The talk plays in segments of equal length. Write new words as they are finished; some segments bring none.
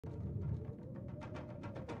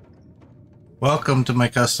Welcome to my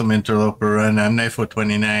custom interloper run. I'm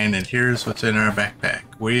Knifo29 and here's what's in our backpack.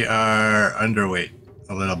 We are underweight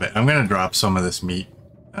a little bit. I'm gonna drop some of this meat.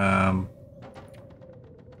 Probably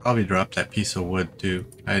drop that piece of wood too.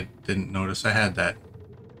 I didn't notice I had that.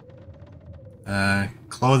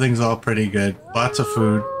 Clothing's all pretty good. Lots of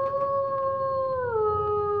food.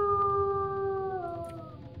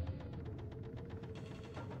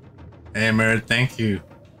 Hey Merit, thank you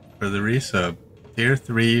for the resub. Tier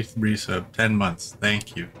 3 resub, 10 months.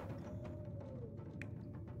 Thank you.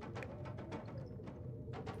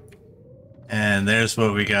 And there's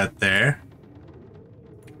what we got there.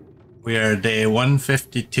 We are day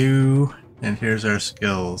 152, and here's our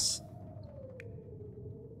skills.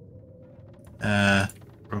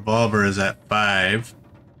 Revolver is at 5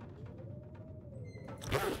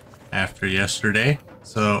 after yesterday.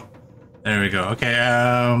 So there we go. Okay,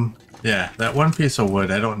 yeah, that one piece of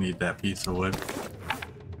wood, I don't need that piece of wood.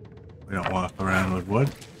 We don't walk around with wood.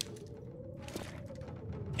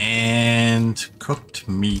 And cooked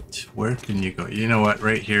meat. Where can you go? You know what?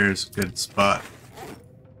 Right here is a good spot.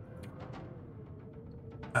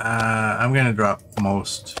 I'm gonna drop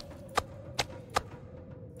most.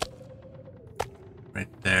 Right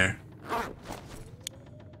there.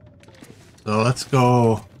 So let's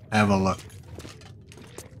go have a look.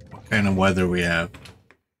 What kind of weather we have.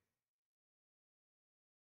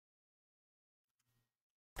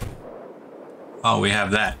 Oh, we have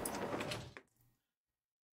that.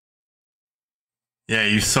 Yeah,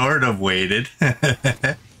 you sort of waited.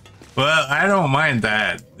 Well, I don't mind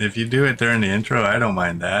that. If you do it during the intro, I don't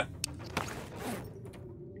mind that.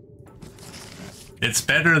 It's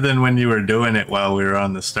better than when you were doing it while we were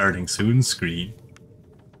on the starting soon screen.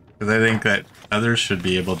 Because I think that others should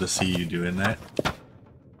be able to see you doing that.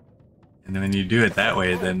 And when you do it that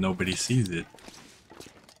way, then nobody sees it.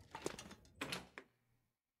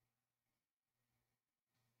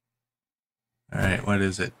 Alright, what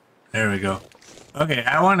is it? There we go. Okay,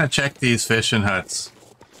 I want to check these fishing huts.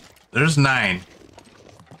 There's 9.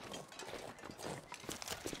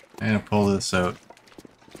 I'm gonna pull this out.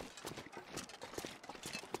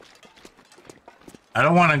 I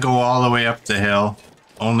don't want to go all the way up the hill,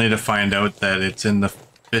 only to find out that it's in the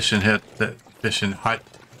fishing hut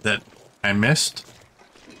that I missed.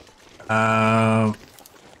 I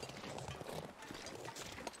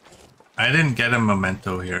didn't get a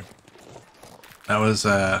memento here. That was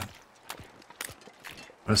I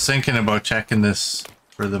was thinking about checking this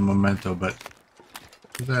for the memento, but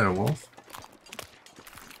is that a wolf?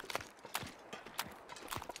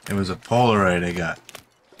 It was a Polaroid I got.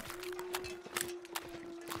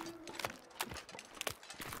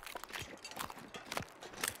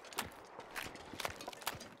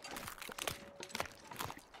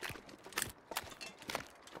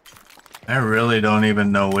 I really don't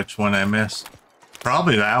even know which one I missed.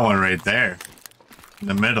 Probably that one right there. In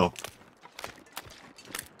the middle.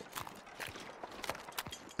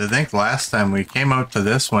 I think last time we came out to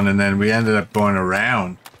this one and then we ended up going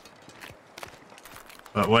around.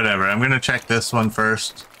 But whatever, I'm gonna check this one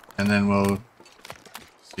first and then we'll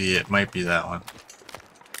see. It might be that one.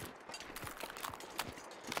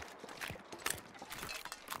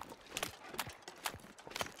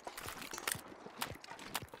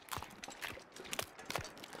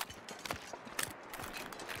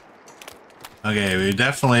 Okay, we've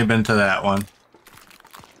definitely been to that one.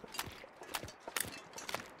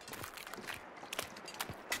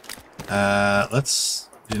 Let's,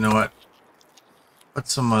 you know what? Put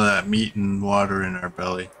some of that meat and water in our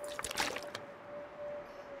belly.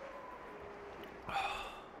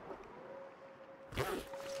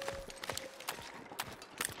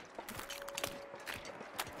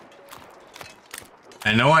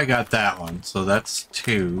 I know I got that one, so that's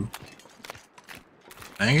 2.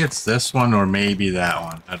 I think it's this one or maybe that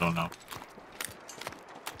one. I don't know.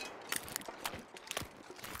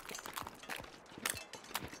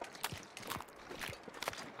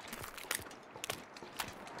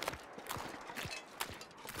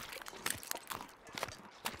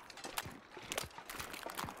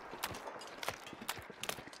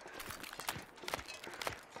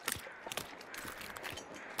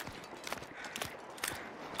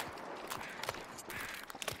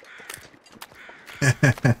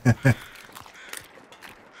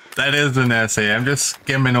 That is an essay. I'm just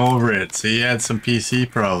skimming over it. So you had some PC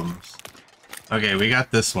problems. Okay, we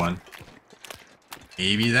got this one.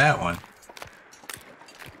 Maybe that one.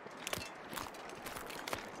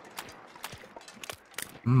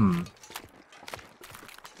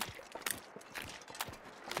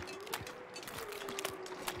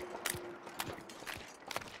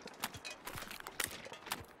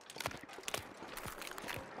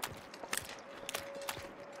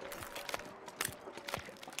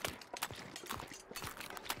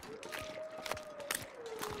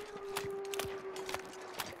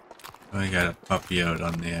 We got a puppy out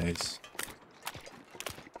on the ice.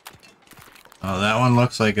 Oh, that one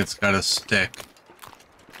looks like it's got a stick.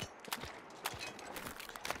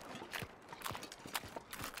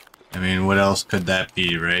 I mean, what else could that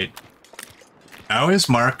be, right? I always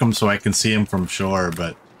mark them so I can see them from shore,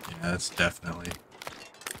 but yeah, that's definitely...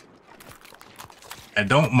 I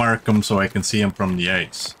don't mark them so I can see them from the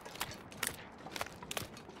ice.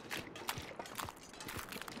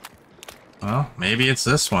 Well, maybe it's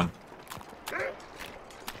this one.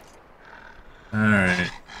 Alright.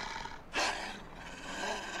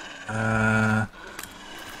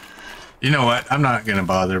 You know what? I'm not gonna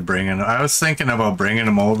bother bringing them. I was thinking about bringing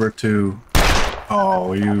them over to...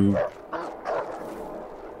 Oh, you... I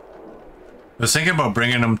was thinking about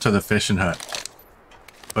bringing them to the fishing hut.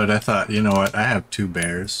 But I thought, you know what? I have 2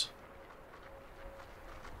 bears.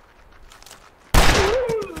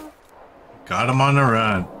 Got them on the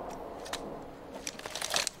run.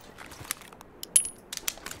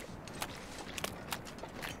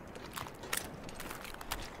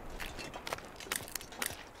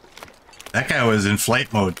 That guy was in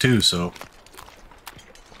flight mode too, so...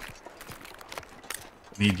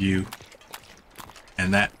 Need you.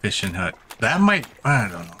 And that fishing hut. That might... I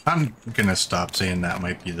don't know. I'm gonna stop saying that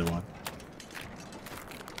might be the one.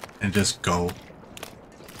 And just go.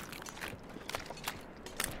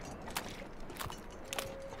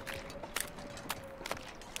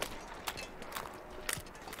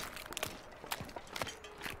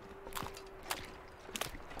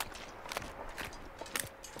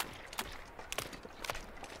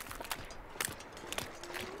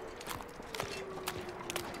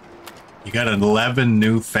 You got 11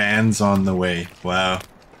 new fans on the way. Wow.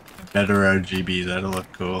 Better RGB, that'll look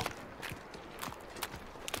cool.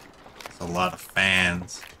 That's a lot of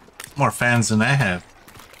fans. That's more fans than I have.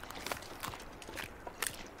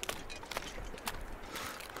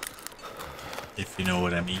 If you know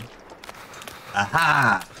what I mean.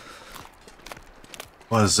 Aha!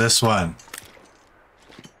 What is this one?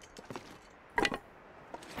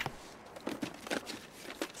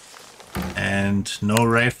 And no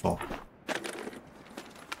rifle.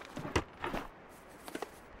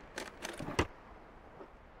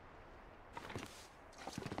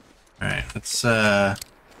 Alright, let's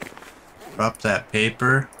drop that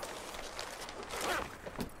paper.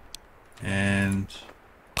 And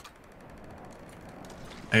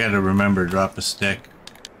I gotta remember, drop a stick.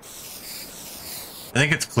 I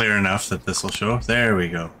think it's clear enough that this will show. There we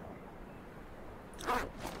go.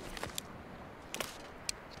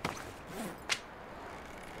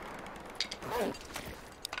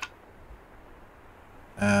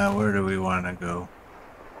 Where do we want to go?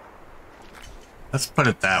 Let's put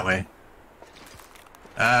it that way.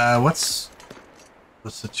 What's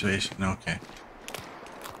the situation? Okay.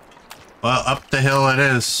 Well, up the hill it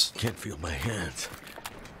is. Can't feel my hands.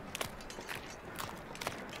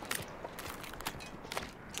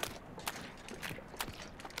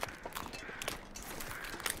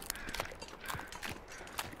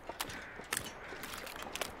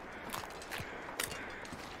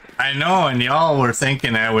 I know, and y'all were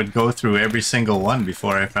thinking I would go through every single one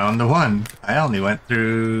before I found the one. I only went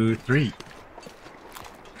through 3.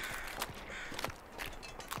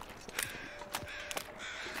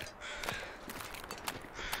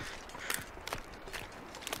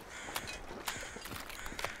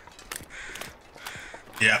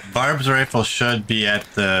 Yeah, Barb's rifle should be at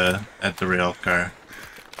the rail car.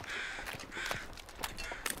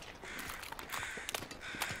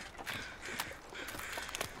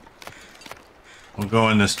 We'll go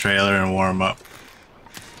in this trailer and warm up.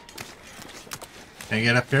 Can I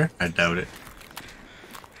get up here? I doubt it.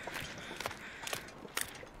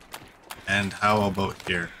 And how about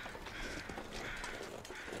here?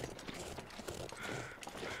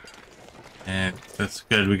 And that's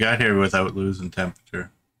good. We got here without losing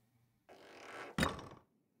temperature.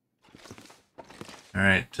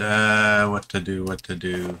 Alright, what to do.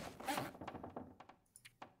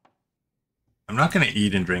 I'm not going to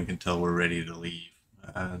eat and drink until we're ready to leave.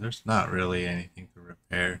 There's not really anything to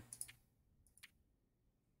repair.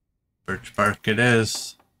 Birch bark it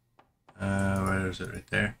is. Where is it? Right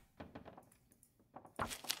there.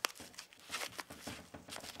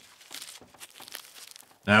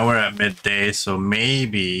 Now we're at midday, so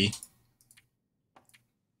maybe...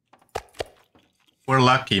 if we're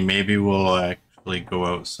lucky, maybe we'll actually go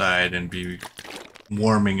outside and be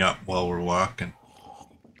warming up while we're walking.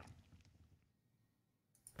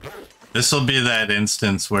 This will be that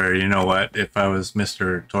instance where, you know what, if I was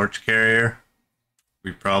Mr. Torch Carrier,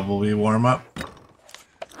 we'd probably warm up.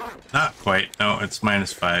 Not quite. No, it's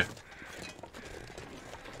 -5.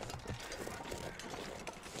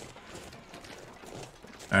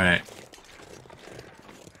 Alright.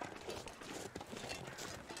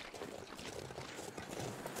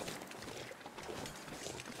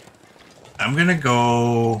 I'm gonna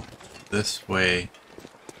go this way.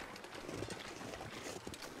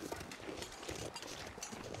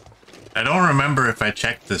 I don't remember if I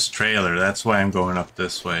checked this trailer. That's why I'm going up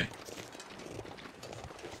this way.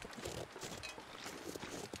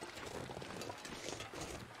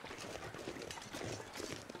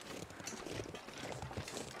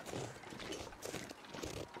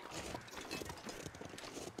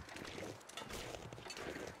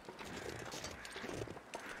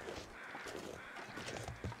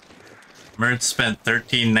 Mert spent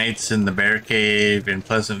 13 nights in the bear cave in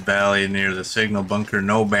Pleasant Valley near the signal bunker.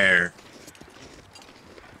 No bear.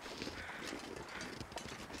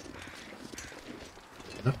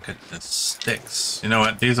 Look at the sticks. You know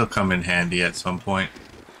what? These will come in handy at some point.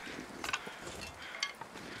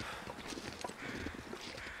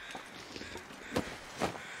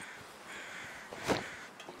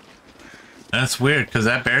 That's weird, because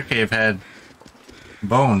that bear cave had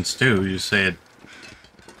bones, too, you said.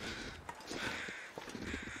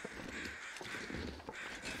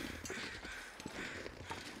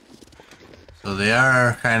 So they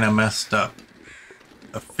are kind of messed up.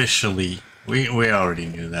 Officially. We already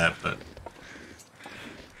knew that, but...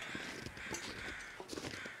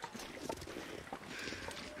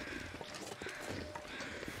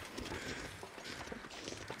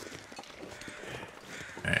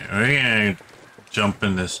 Alright, we're gonna jump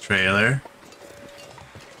in this trailer.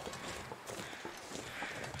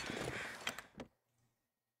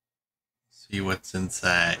 See what's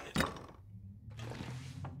inside.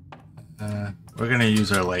 We're gonna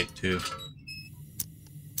use our light too.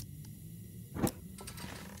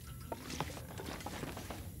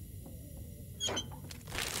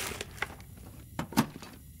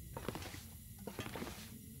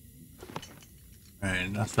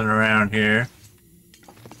 Alright, nothing around here.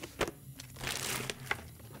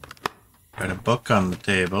 Got a book on the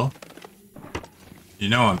table. You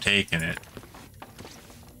know I'm taking it.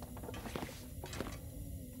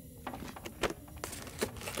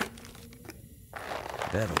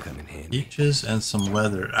 That'll come in handy. Peaches and some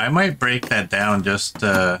leather. I might break that down just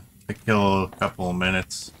to kill a couple of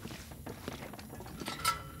minutes.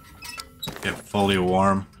 Get fully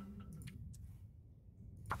warm.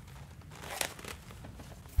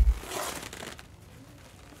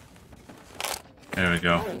 There we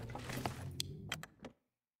go.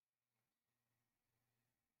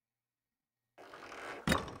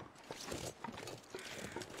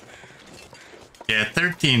 Yeah,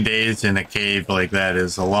 13 days in a cave like that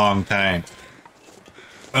is a long time.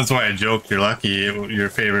 That's why I joked you're lucky your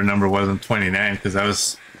favorite number wasn't 29, because I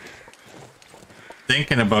was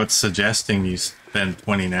thinking about suggesting you spend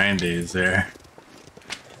 29 days there.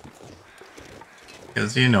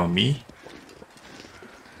 Because you know me.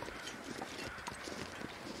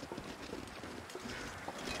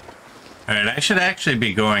 Alright, I should actually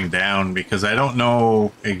be going down because I don't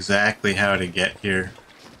know exactly how to get here.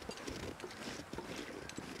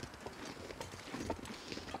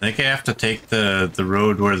 I think I have to take the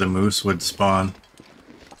road where the moose would spawn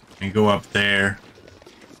and go up there.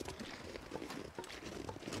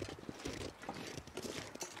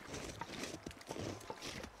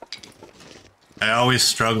 I always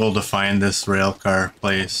struggle to find this railcar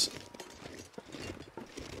place.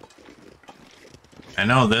 I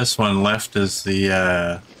know this one left is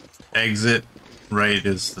the exit, right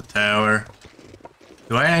is the tower.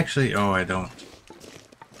 Do I actually? Oh, I don't.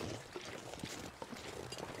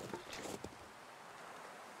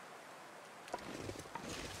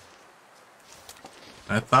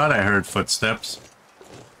 I thought I heard footsteps.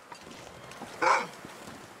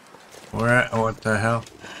 Where? Oh, what the hell?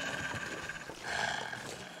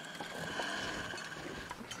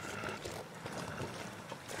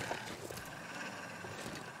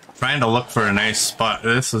 Trying to look for a nice spot.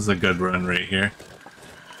 This is a good run right here.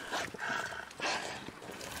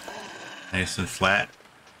 Nice and flat.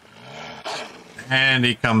 And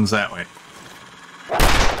he comes that way.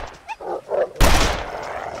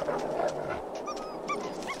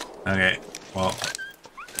 Okay, well,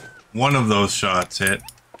 one of those shots hit.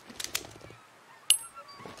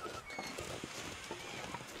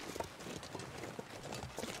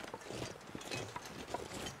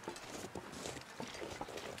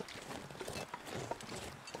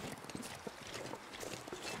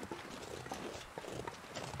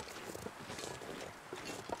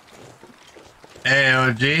 Hey,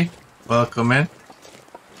 OG, welcome in.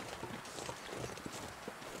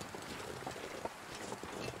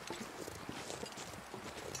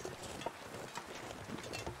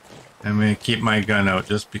 Let me keep my gun out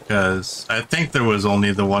just because I think there was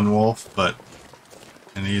only the one wolf,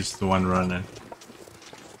 and he's the one running.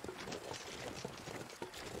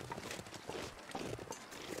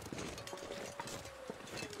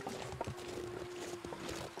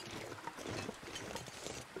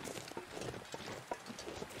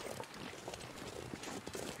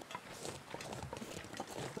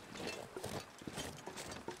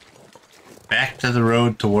 Back to the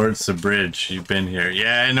road towards the bridge. You've been here.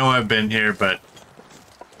 Yeah, I know I've been here, but...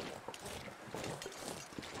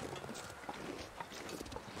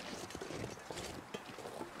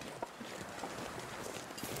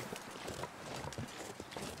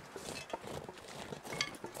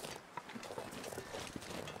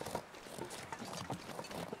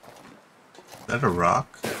 Is that a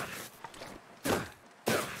rock?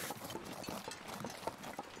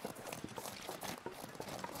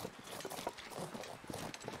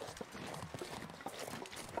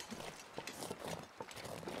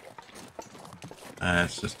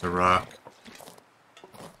 It's just a rock.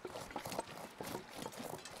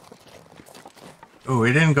 Oh,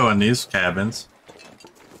 we didn't go in these cabins.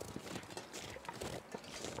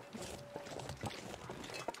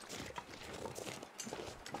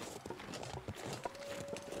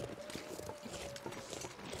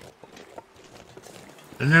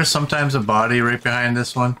 Isn't there sometimes a body right behind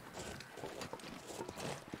this one?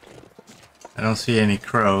 I don't see any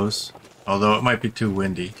crows, although it might be too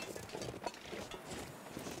windy.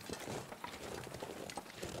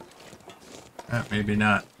 Maybe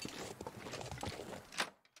not.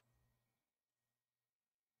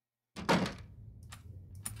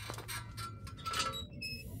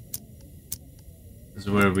 This is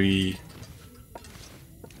where we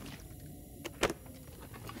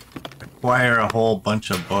acquire a whole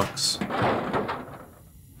bunch of books.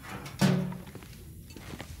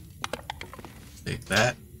 Take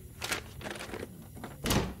that.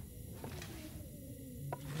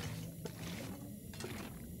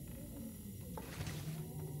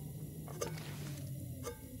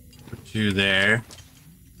 You there.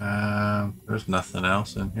 There's nothing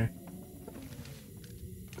else in here.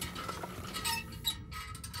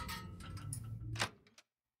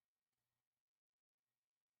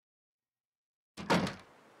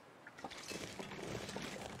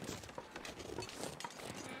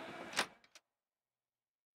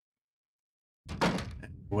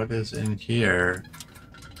 What is in here?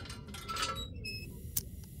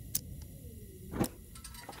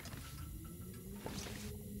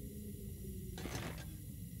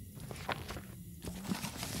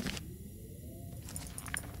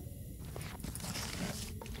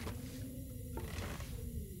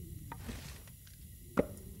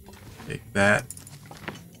 Take that.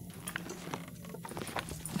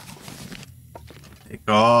 Take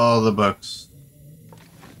all the books.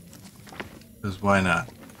 Because why not?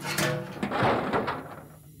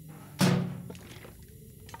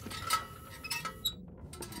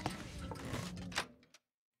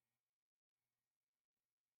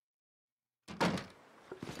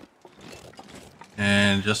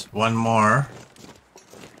 And just one more.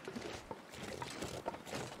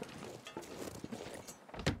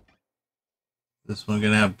 This one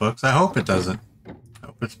gonna have books? I hope it doesn't. I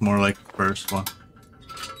hope it's more like the first one.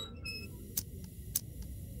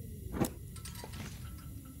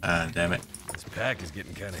 Damn it. This pack is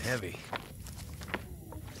getting kind of heavy.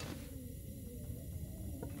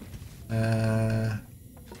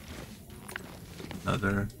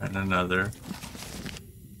 Another and another.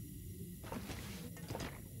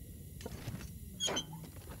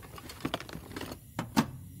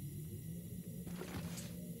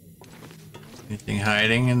 Anything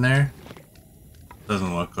hiding in there?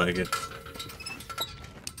 Doesn't look like it.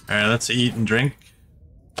 Alright, let's eat and drink.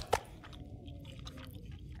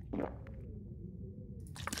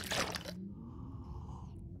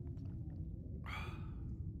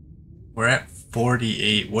 We're at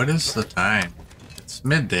 48. What is the time? It's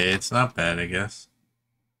midday. It's not bad, I guess.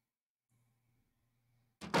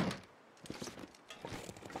 I'm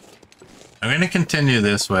gonna continue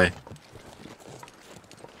this way.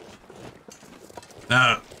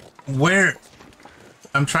 Now, where...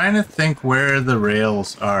 I'm trying to think where the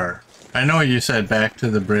rails are. I know you said back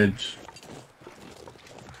to the bridge.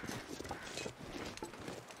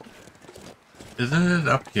 Isn't it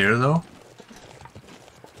up here, though?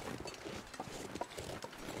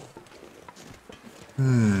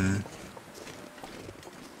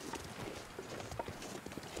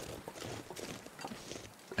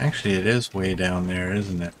 Actually, it is way down there,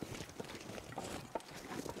 isn't it?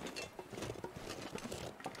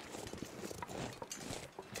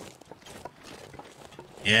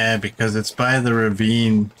 Yeah, because it's by the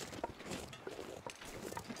ravine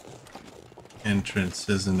entrance,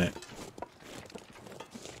 isn't it?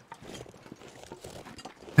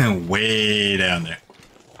 Way down there.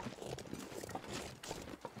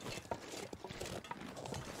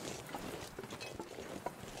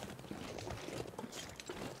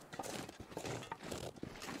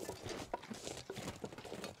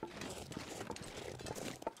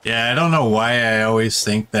 Yeah, I don't know why I always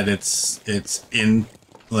think that it's in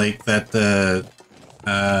like that the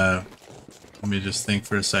let me just think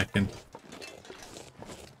for a second.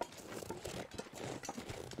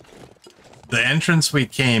 The entrance we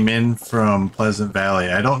came in from Pleasant Valley,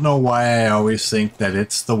 I don't know why I always think that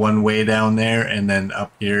it's the one way down there and then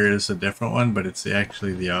up here is a different one, but it's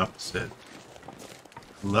actually the opposite.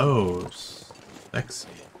 Close. Sexy.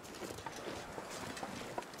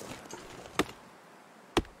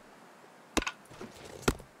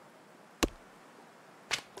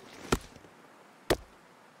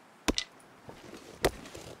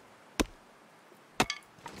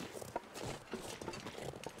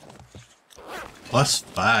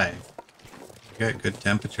 +5. Got good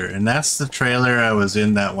temperature. And that's the trailer I was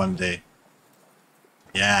in that one day.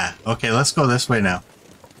 Yeah. Okay, let's go this way now.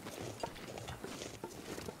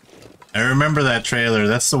 I remember that trailer.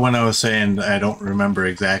 That's the one I was saying I don't remember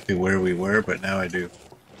exactly where we were, but now I do.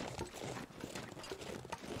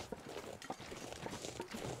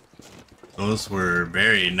 Those were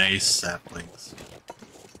very nice saplings.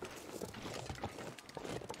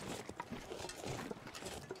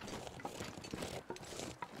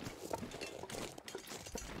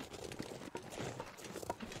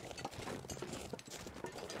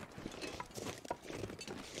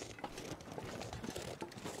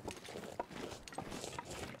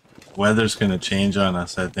 Weather's gonna change on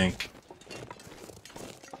us, I think.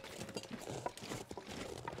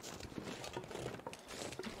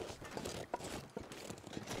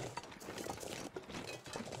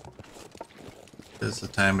 This is the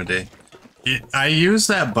time of day. I use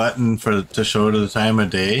that button to show the time of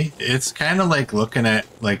day. It's kind of like looking at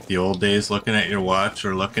like the old days, looking at your watch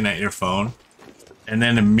or looking at your phone. And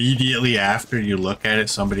then immediately after you look at it,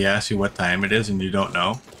 somebody asks you what time it is and you don't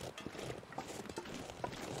know.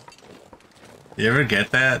 You ever get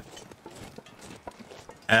that?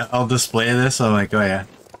 I'll display this, I'm like, oh yeah.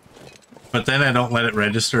 But then I don't let it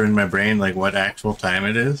register in my brain like what actual time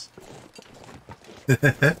it is.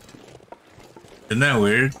 Isn't that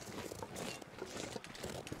weird?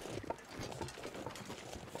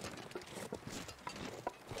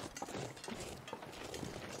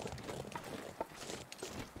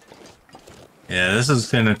 Yeah, this is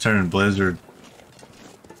gonna turn blizzard.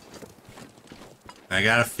 I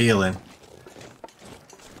got a feeling.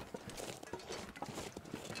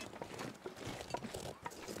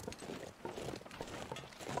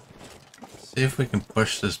 See if we can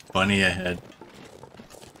push this bunny ahead.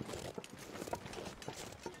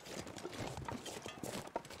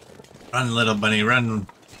 Run, little bunny, run.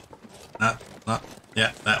 Not,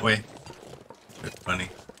 yeah, that way. Good bunny.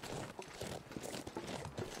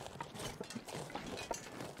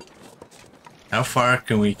 How far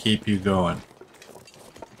can we keep you going?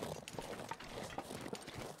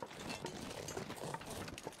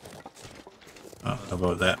 Oh,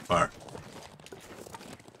 about that far.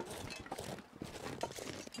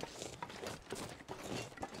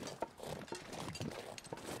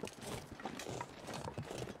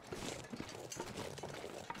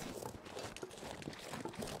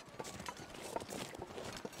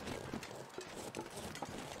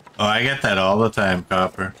 Oh, I get that all the time,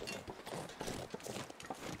 Copper.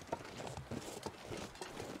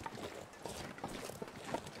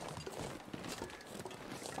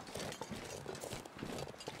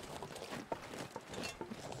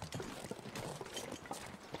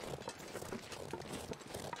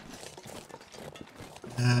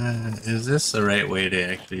 Is this the right way to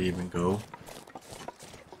actually even go?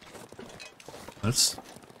 Let's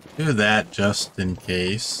do that just in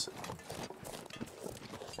case.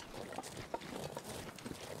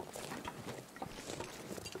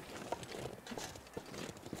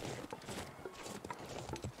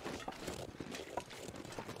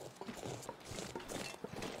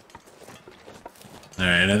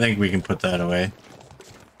 Alright, I think we can put that away.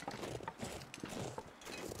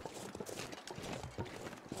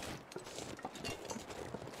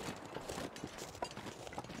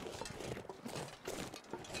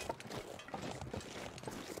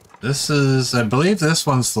 This is, I believe this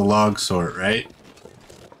one's the log sort, right?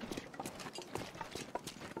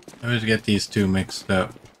 I always get these two mixed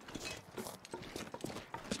up.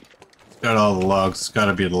 It's got all the logs, it's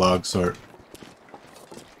gotta be the log sort.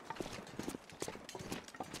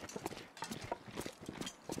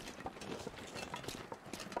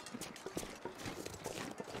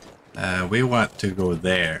 We want to go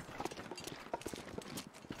there.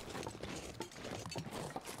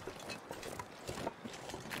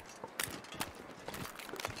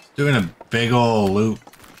 Doing a big ol' loop.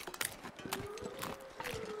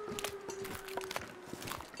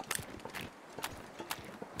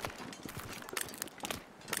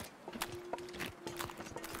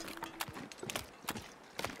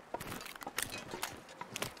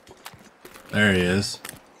 There he is.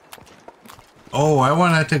 Oh, I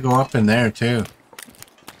wanted to go up in there too.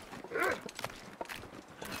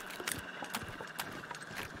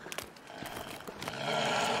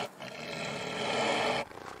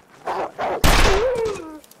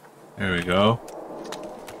 There we go.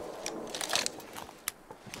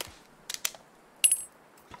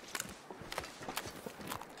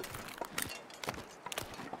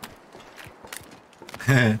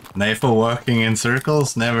 Knife walking in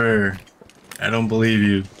circles? Never. I don't believe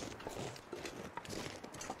you.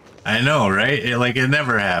 I know, right? It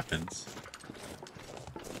never happens.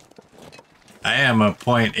 I am a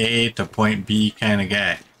point A to point B kind of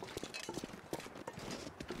guy.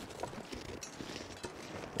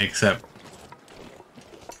 Except,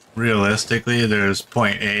 realistically, there's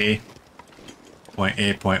point A, point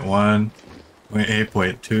A, point 1, point A,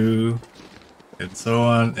 point 2, and so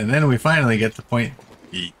on. And then we finally get to point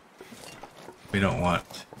B. We don't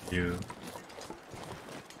want you.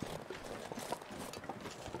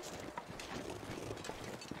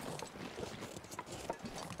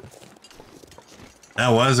 That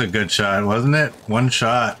was a good shot, wasn't it? One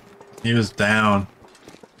shot. He was down.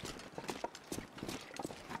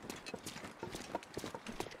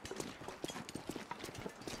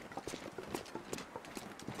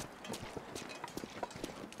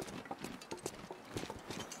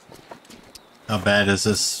 How bad is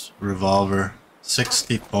this revolver?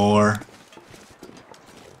 64.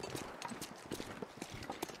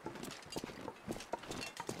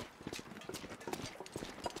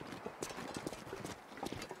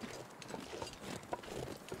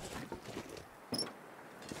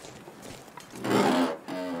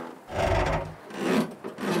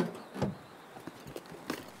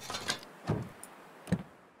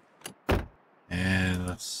 And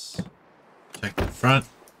let's check the front.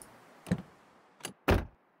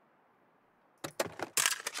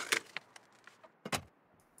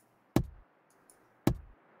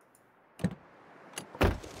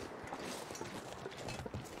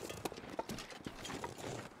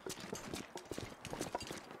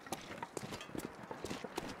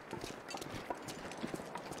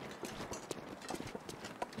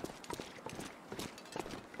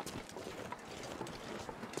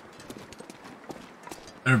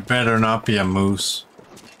 There better not be a moose.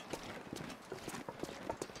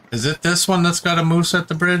 Is it this one that's got a moose at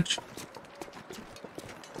the bridge?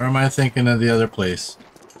 Or am I thinking of the other place?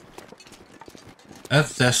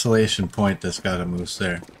 That's Desolation Point that's got a moose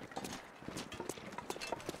there.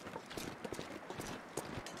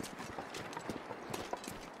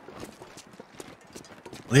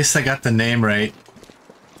 At least I got the name right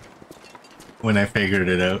when I figured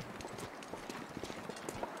it out.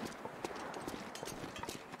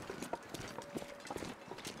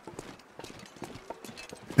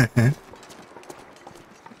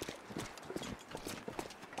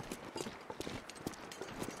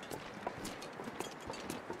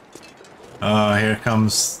 Oh, here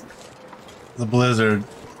comes the blizzard.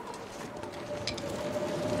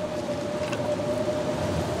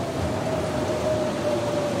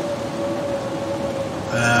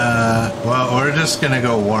 Well, we're just gonna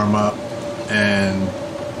go warm up and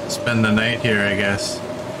spend the night here, I guess.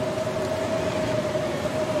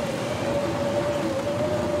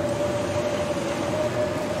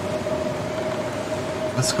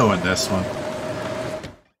 Let's go with this one.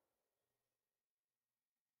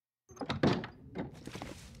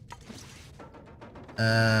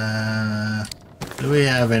 Do we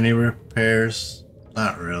have any repairs?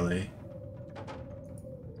 Not really.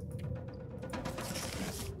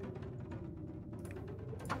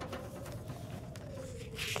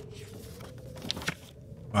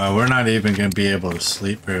 Wow, we're not even gonna be able to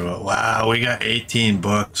sleep very well. Wow, we got 18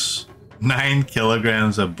 books. 9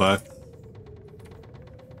 kilograms of book.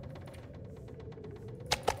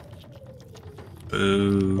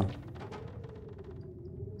 Boo.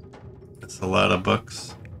 That's a lot of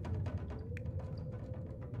books.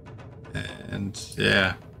 And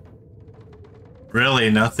yeah.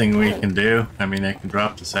 Really nothing we can do. I mean, I can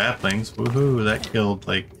drop the saplings. Woohoo, that killed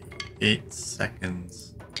like 8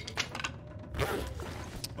 seconds.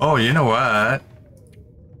 Oh, you know what?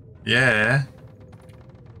 Yeah.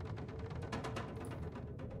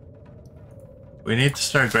 We need to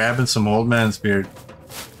start grabbing some old man's beard.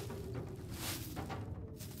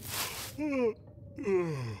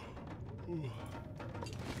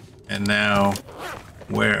 And now,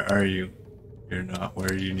 where are you? You're not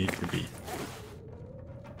where you need to be.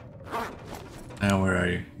 Now where are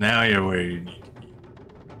you? Now you're where you need to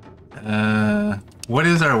be. What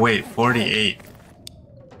is our weight? 48.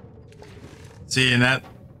 See, and that,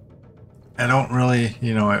 I don't really,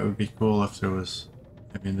 you know, it would be cool if there was,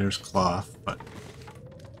 I mean, there's cloth, but.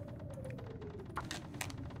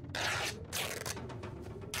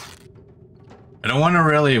 I don't want to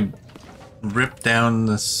really rip down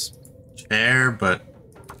this chair, but.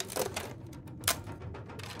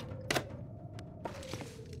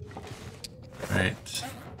 Right.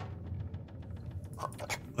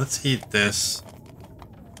 Let's eat this.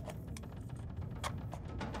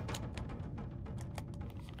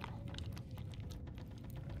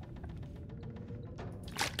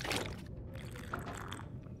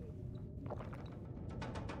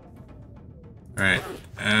 Alright.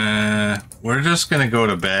 We're just gonna go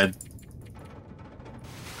to bed.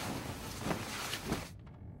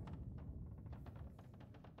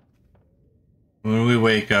 When we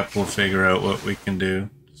wake up, we'll figure out what we can do.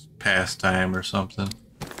 Just pass time or something.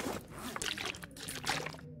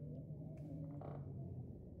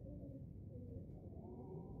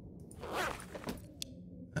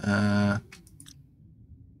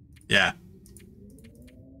 Yeah.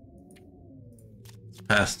 It's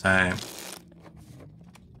past time.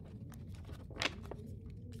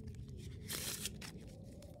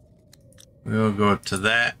 We will go to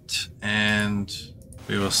that, and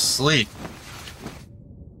we will sleep.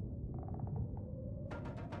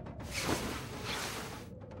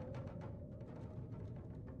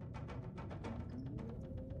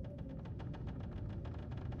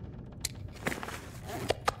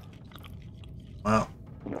 Well,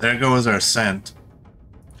 there goes our scent.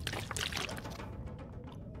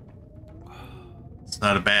 It's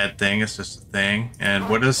not a bad thing, it's just a thing. And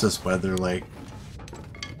what is this weather like?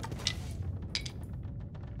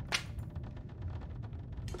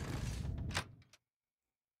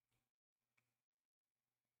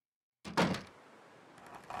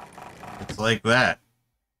 It's like that.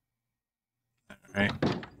 Alright.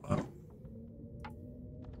 Well,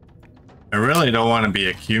 I really don't want to be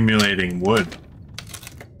accumulating wood.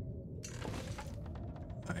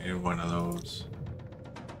 I need one of those.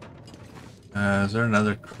 Is there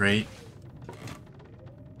another crate?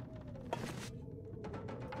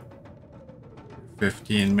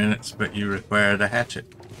 "15 minutes, but you required a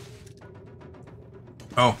hatchet."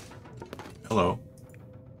 Oh. Hello.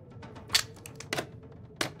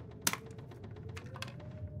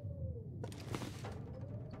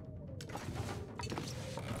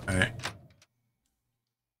 Alright.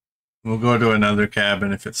 We'll go to another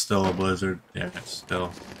cabin if it's still a blizzard. Yeah, it's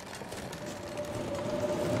still.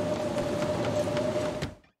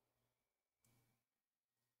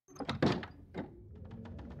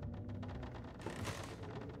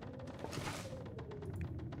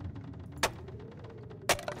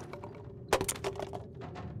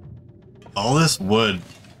 All this wood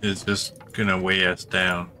is just gonna weigh us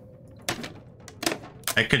down.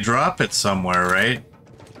 I could drop it somewhere, right?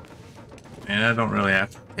 And I don't really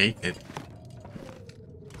have to take it.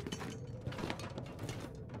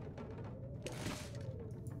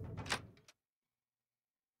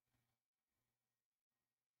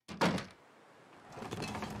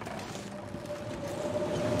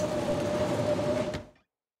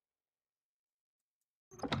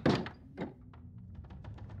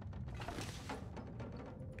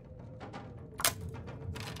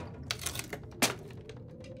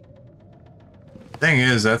 Thing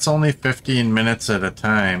is, that's only 15 minutes at a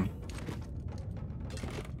time.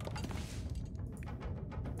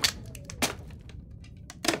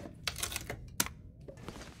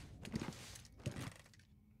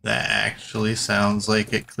 That actually sounds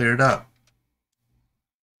like it cleared up.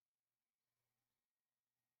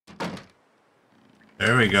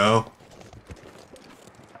 There we go.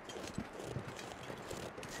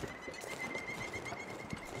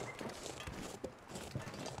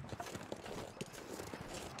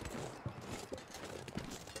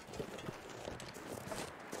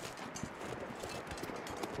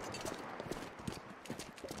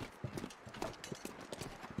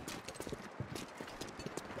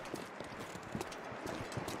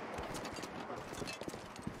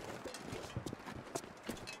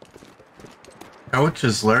 Coach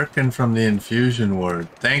is lurking from the infusion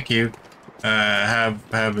ward. Thank you.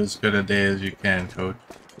 Have as good a day as you can, Coach.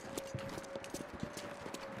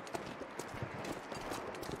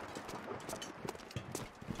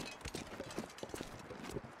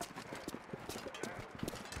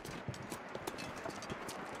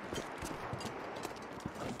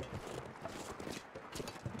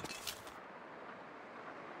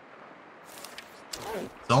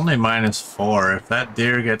 only -4. If that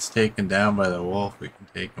deer gets taken down by the wolf, we can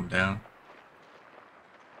take him down.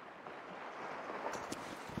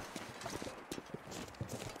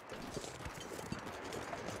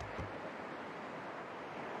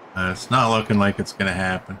 It's not looking like it's gonna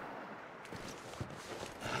happen.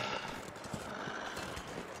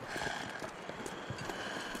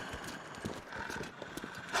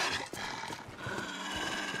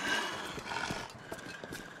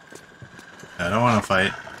 I don't want to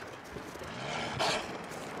fight.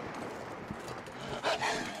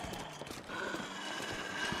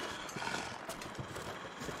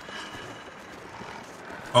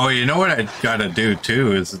 Oh, you know what I gotta do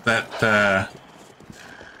too is that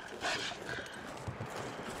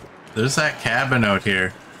there's that cabin out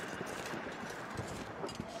here.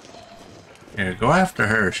 Here, go after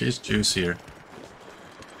her. She's juicier.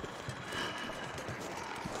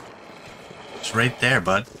 It's right there,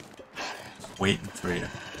 bud. Waiting for you.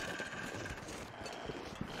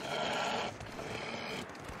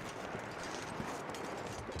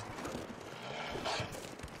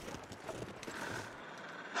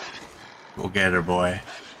 Go get her, boy.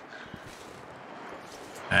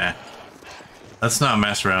 Let's not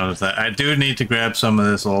mess around with that. I do need to grab some of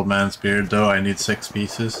this old man's beard, though. I need 6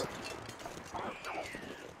 pieces.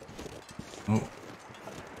 Oh.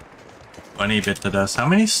 Bunny bit the dust. How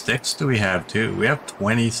many sticks do we have, too? We have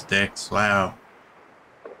 20 sticks. Wow.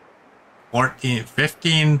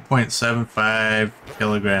 15.75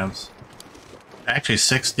 kilograms. Actually,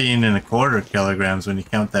 16.25 kilograms when you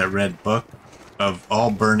count that red book of all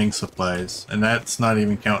burning supplies. And that's not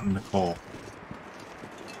even counting the coal.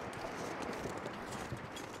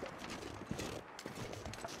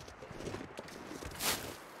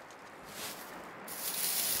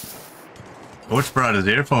 Coach brought his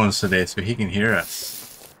earphones today so he can hear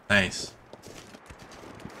us. Nice.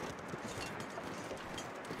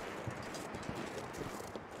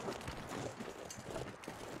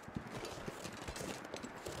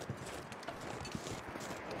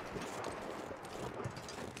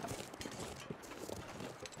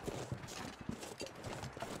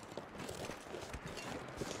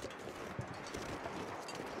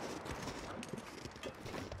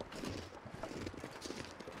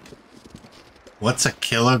 What's a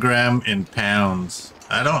kilogram in pounds?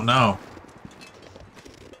 I don't know.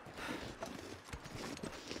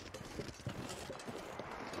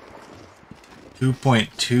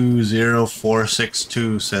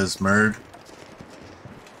 $2.20462 says Murd.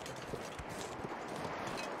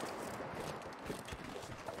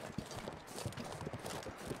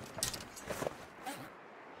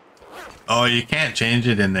 Oh, you can't change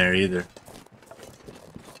it in there either.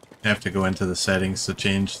 You have to go into the settings to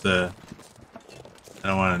change the... I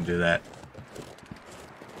don't want to do that.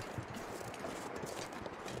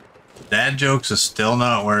 Dad jokes is still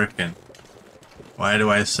not working. Why do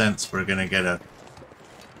I sense we're gonna get a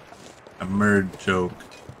Murd joke?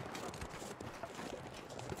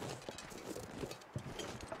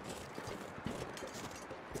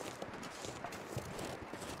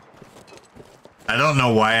 I don't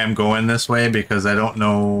know why I'm going this way because I don't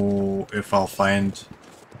know if I'll find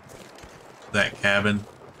that cabin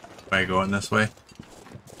by going this way.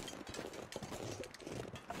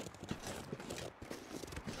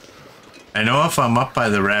 I know if I'm up by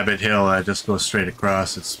the rabbit hill, I just go straight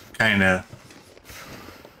across. It's kind of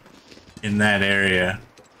in that area.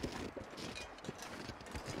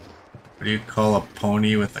 What do you call a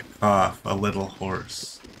pony with a cough? A little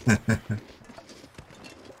horse.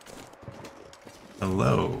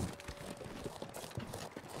 Hello.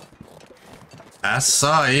 I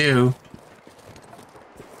saw you.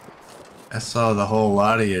 I saw the whole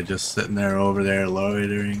lot of you just sitting there over there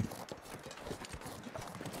loitering.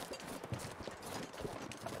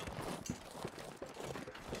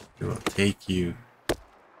 It will take you.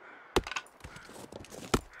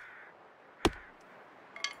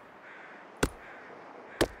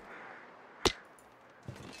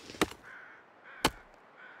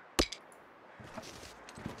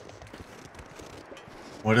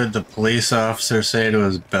 What did the police officer say to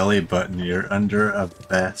his belly button? You're under a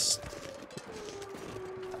vest.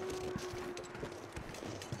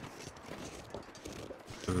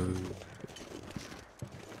 Ooh.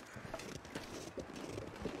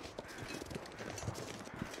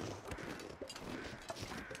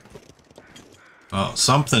 Well,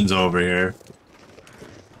 something's over here.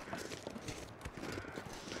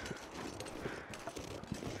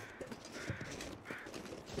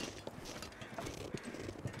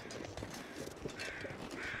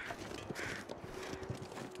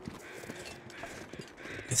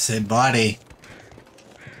 It's a body.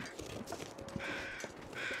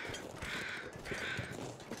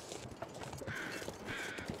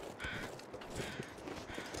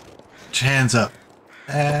 hands up.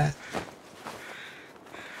 I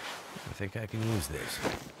think I can use this.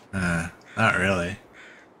 Not really.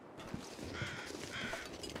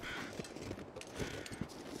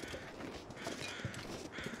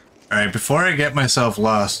 Alright, before I get myself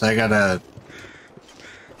lost, I gotta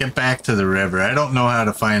get back to the river. I don't know how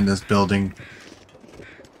to find this building.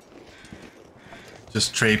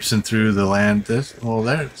 Just traipsing through the land. Well,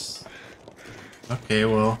 there's... Okay,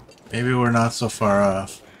 well, maybe we're not so far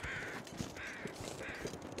off.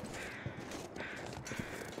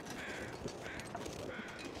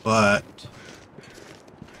 But...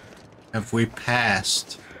 have we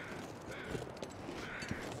passed?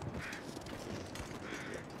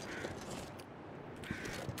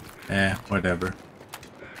 Whatever.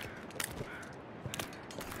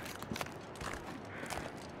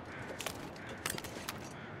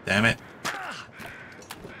 Damn it.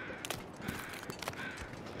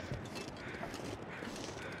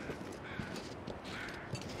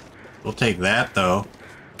 We'll take that, though.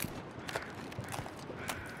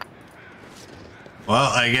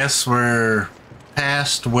 Well, I guess we're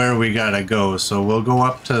past where we gotta go, so we'll go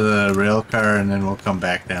up to the rail car and then we'll come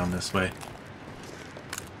back down this way.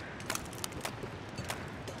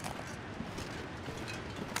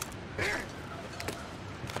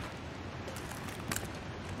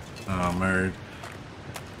 Oh, merd.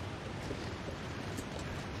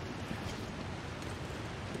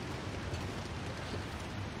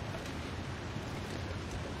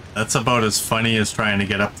 That's about as funny as trying to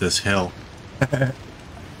get up this hill.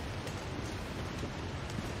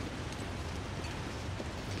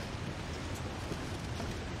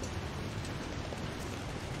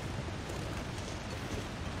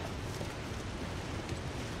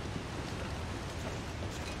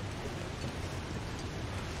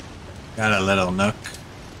 Got a little nook.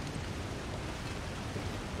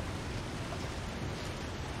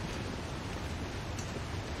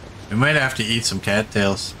 We might have to eat some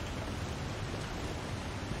cattails.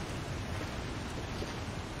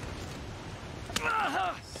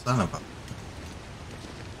 Son of a...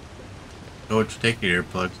 George, take your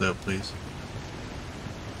earplugs out, please.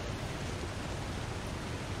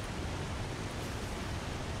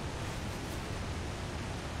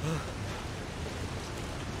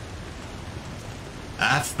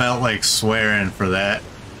 I felt like swearing for that.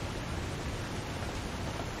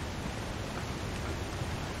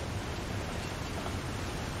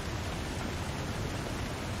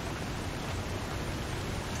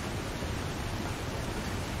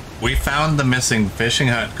 We found the missing fishing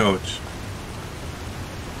hut, Coach.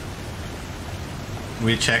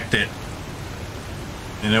 We checked it,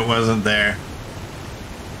 and it wasn't there.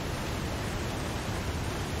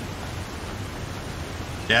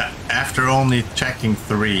 Yeah, after only checking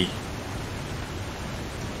 3.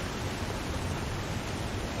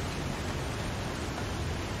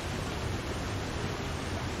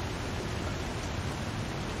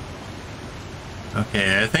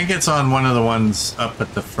 Okay, I think it's on one of the ones up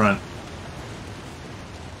at the front.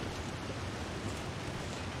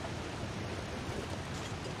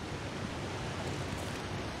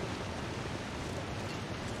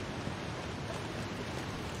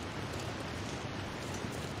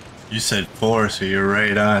 You said 4, so you're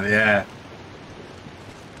right on, yeah.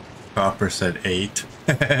 Copper said 8.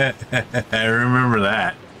 I remember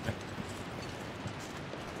that.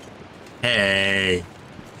 Hey.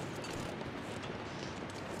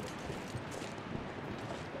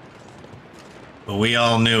 But we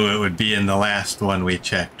all knew it would be in the last one we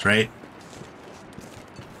checked, right?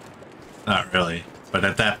 Not really, but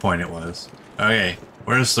at that point it was. Okay,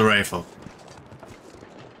 where's the rifle?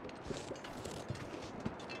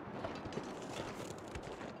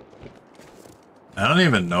 I don't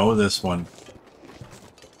even know this one.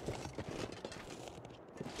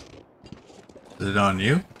 Is it on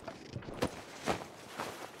you?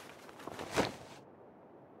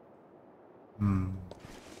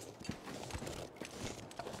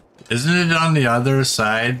 Isn't it on the other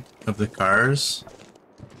side of the cars?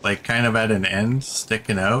 Like kind of at an end,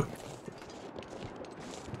 sticking out?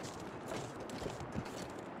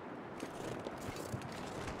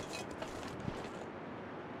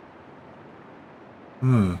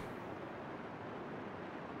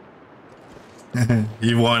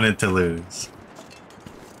 You wanted to lose.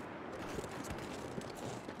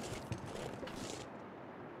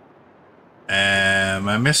 Am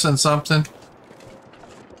I missing something?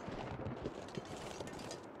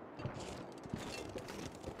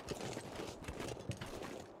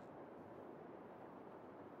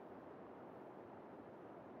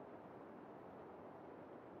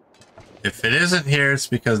 If it isn't here, it's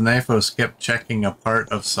because Knifo skipped checking a part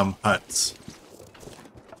of some huts.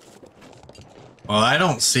 Well, I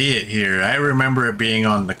don't see it here. I remember it being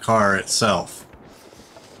on the car itself.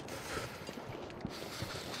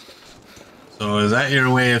 So is that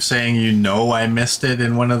your way of saying you know I missed it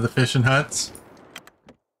in one of the fishing huts?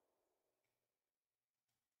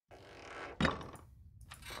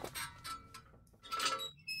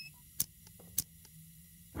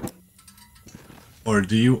 Or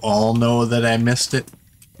do you all know that I missed it?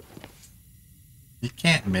 You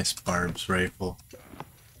can't miss Barb's rifle.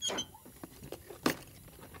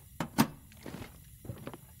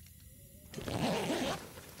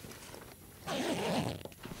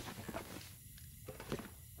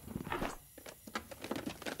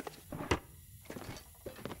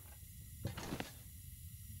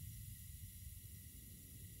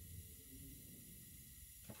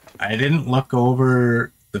 I didn't look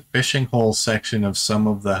over the fishing hole section of some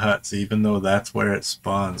of the huts, even though that's where it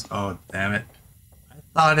spawns. Oh, damn it. I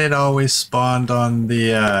thought it always spawned on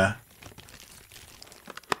the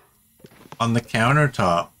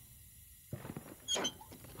countertop.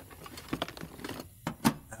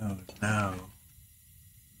 Oh, no.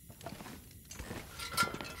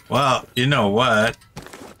 Well, you know what?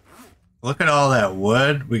 Look at all that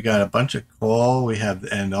wood. We got a bunch of coal. We have,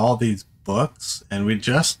 and all these books, and we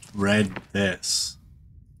just read this.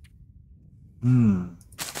 If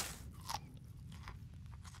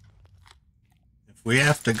we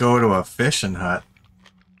have to go to a fishing hut,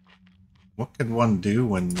 what could one do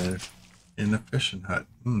when they're in a fishing hut?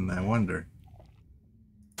 I wonder.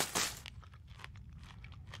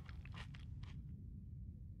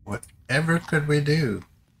 Whatever could we do?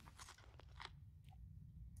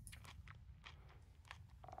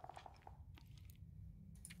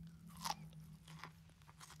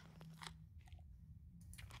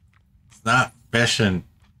 It's not fishing.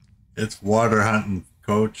 It's water hunting,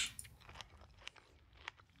 coach.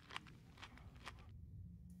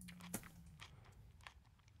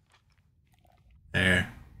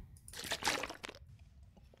 There.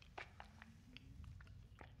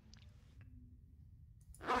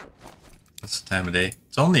 What's the time of day?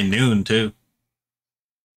 It's only noon, too.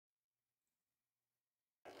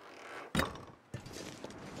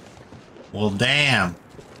 Well, damn.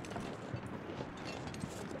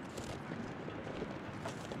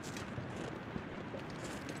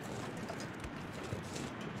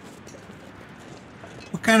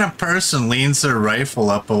 What kind of person leans their rifle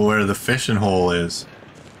up where the fishing hole is?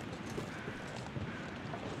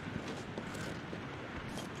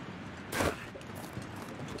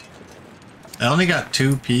 I only got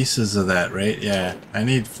 2 pieces of that, right? Yeah, I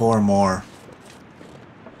need 4 more.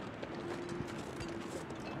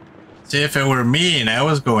 See, if it were me and I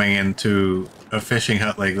was going into a fishing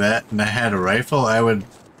hut like that and I had a rifle, I would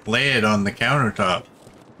lay it on the countertop.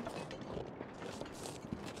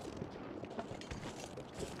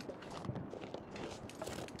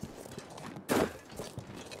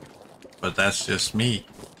 But that's just me.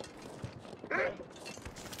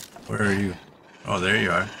 Where are you? Oh, there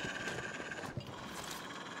you are.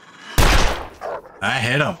 I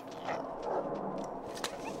hit him.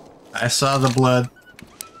 I saw the blood.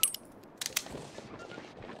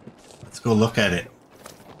 Let's go look at it.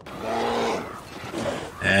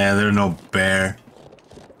 Yeah, there's no bear.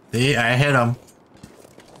 See, I hit him.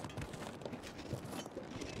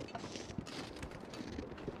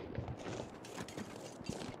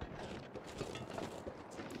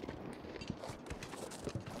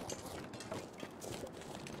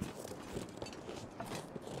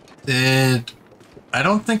 I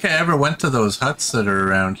don't think I ever went to those huts that are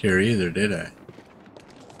around here either, did I?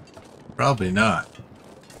 Probably not.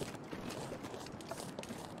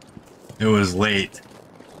 It was late.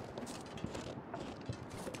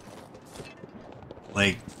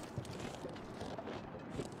 Like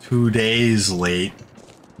 2 days late.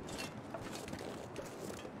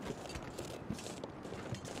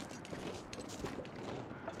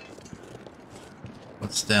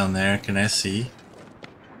 What's down there? Can I see?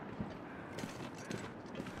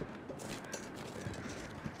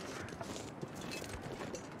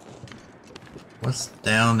 What's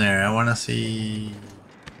down there? I want to see.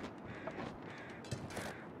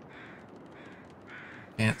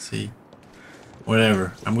 Can't see.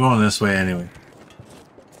 Whatever. I'm going this way anyway.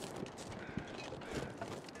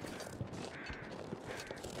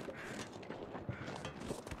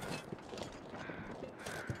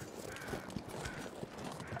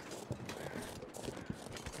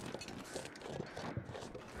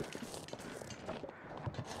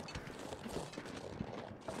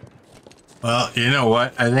 Well, you know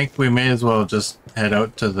what? I think we may as well just head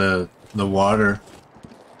out to the water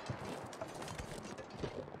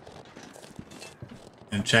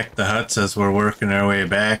and check the huts as we're working our way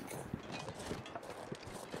back.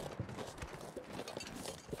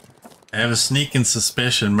 I have a sneaking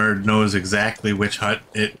suspicion Murd knows exactly which hut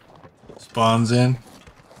it spawns in.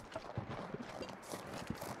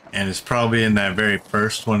 And it's probably in that very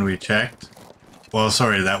first one we checked. Well,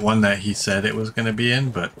 sorry, that one that he said it was going to be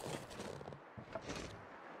in, but...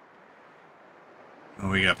 Oh,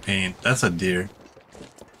 we got paint. That's a deer.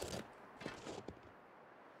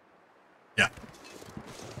 Yeah.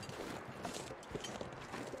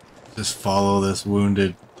 Just follow this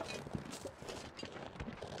wounded...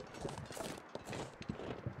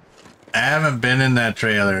 I haven't been in that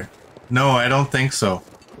trailer. No, I don't think so.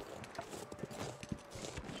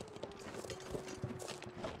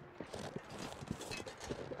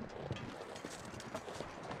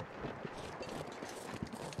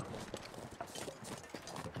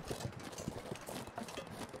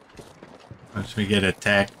 Once we get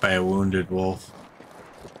attacked by a wounded wolf.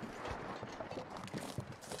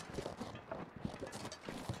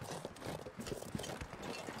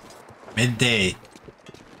 Midday.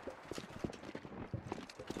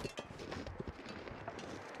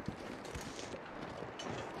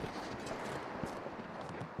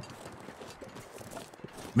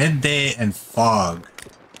 Midday and fog.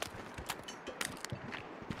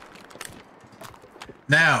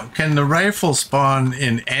 Now, can the rifle spawn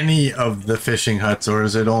in any of the fishing huts, or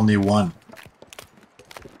is it only one?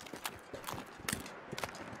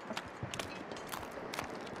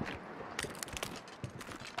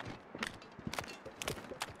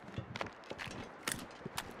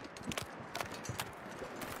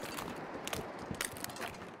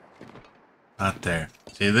 Not there.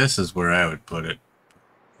 See, this is where I would put it.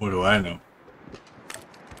 What do I know?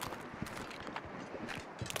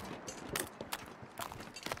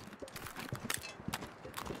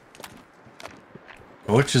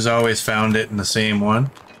 Coach has always found it in the same one.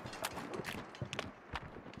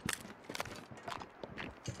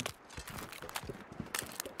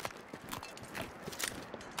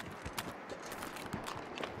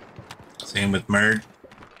 Same with Murd.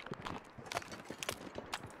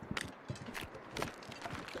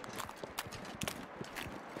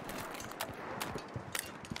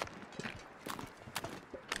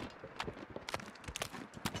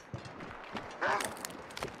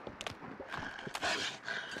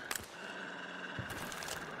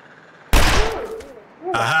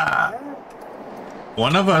 Aha!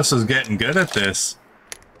 One of us is getting good at this.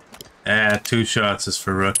 Ah, 2 shots is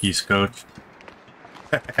for rookies, coach.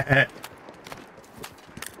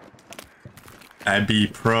 I be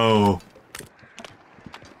pro.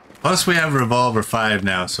 Plus we have revolver 5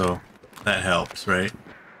 now, so that helps, right?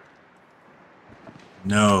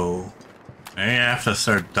 No. I have to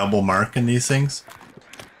start double marking these things.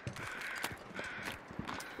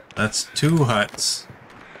 That's 2 huts.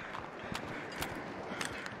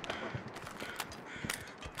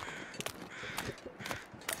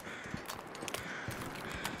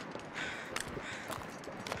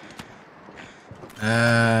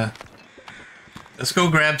 Let's go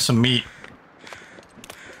grab some meat.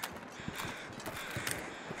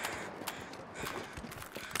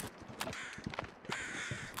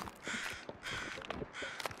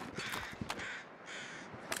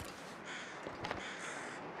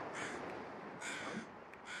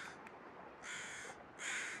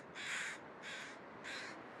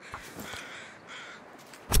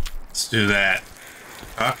 Let's do that.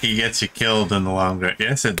 Hockey gets you killed in the long run.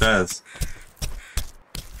 Yes, it does.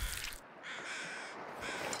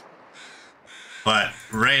 But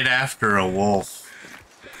right after a wolf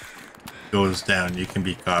goes down, you can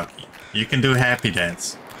be cocky. You can do happy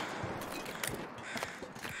dance.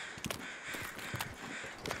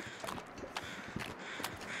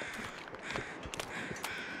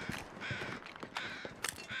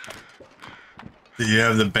 Do you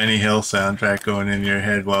have the Benny Hill soundtrack going in your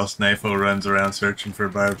head while Snifo runs around searching for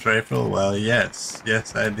Barb's rifle? Well, yes.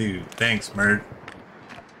 Yes, I do. Thanks, Murd.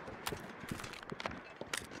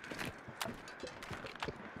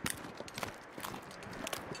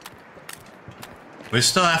 We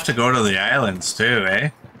still have to go to the islands too,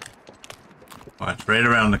 eh? Watch, right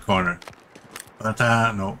around the corner. But,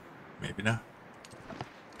 no. Maybe not.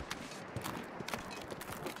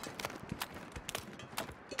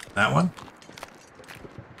 That one?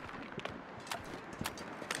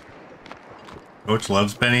 Coach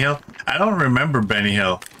loves Benny Hill? I don't remember Benny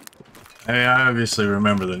Hill. I obviously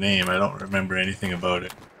remember the name. I don't remember anything about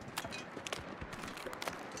it.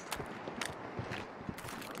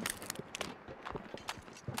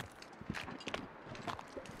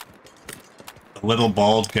 The little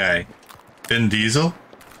bald guy. Vin Diesel?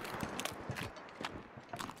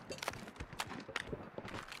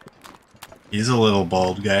 He's a little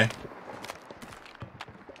bald guy.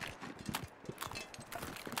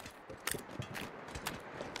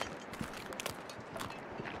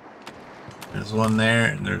 There's one there,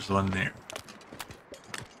 and there's one there.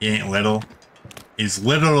 He ain't little. He's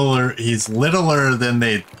littler than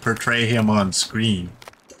they portray him on screen.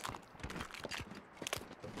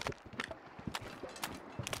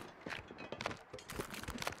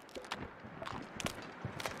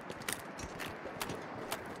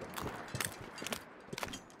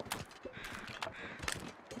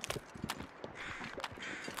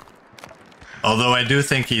 Although I do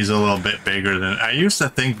think he's a little bit bigger than... I used to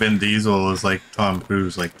think Vin Diesel was like Tom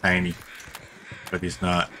Cruise, like tiny. But he's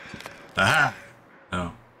not. Aha!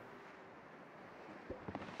 No.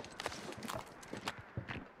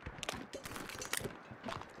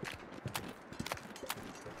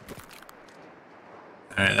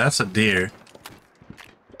 Alright, that's a deer.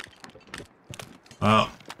 Well,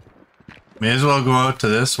 may as well go out to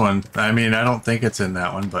this one. I mean, I don't think it's in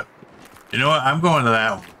that one, but... You know what? I'm going to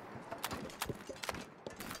that one.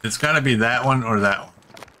 It's got to be that one or that one.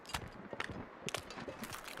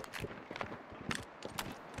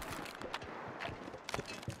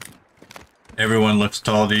 Everyone looks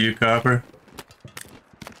tall to you, Copper?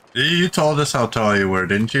 You told us how tall you were,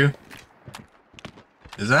 didn't you?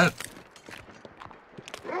 Is that...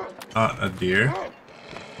 not a deer?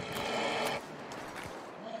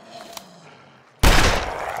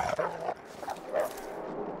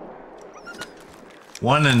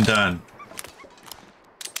 One and done.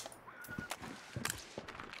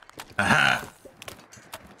 Aha!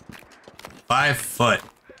 5 foot.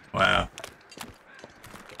 Wow.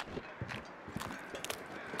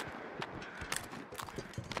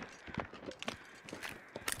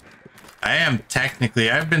 I am technically,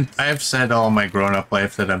 I've said all my grown-up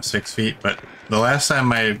life that I'm 6 feet, but the last time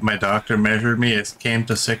my doctor measured me, it came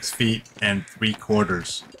to 6 feet and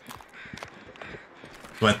 3/4.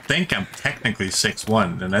 So I think I'm technically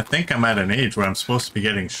 6'1", and I think I'm at an age where I'm supposed to be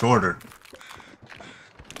getting shorter.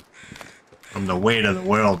 From the weight of the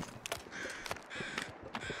world.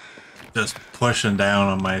 Just pushing down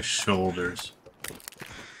on my shoulders.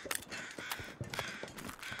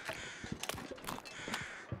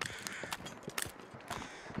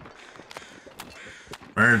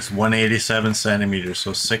 Bird's 187 centimeters,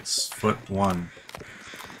 so 6'1".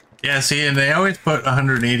 Yeah, see, and they always put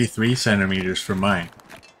 183 centimeters for mine.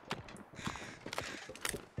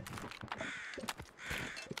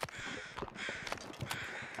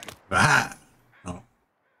 Ah! Oh.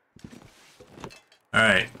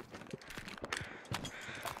 Alright.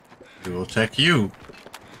 We will check you.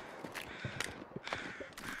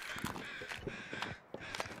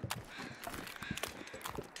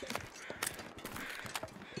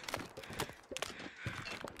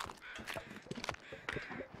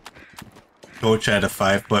 Coach had a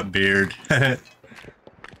 5-foot beard.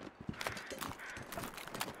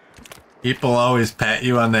 People always pat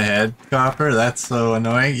you on the head, Copper. That's so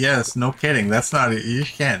annoying. Yes, no kidding. That's not... You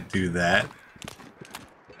can't do that.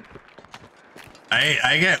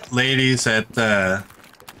 I get ladies at,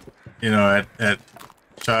 you know, at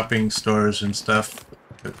shopping stores and stuff.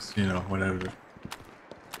 It's, you know, whatever.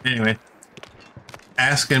 Anyway.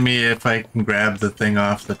 Asking me if I can grab the thing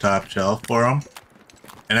off the top shelf for them.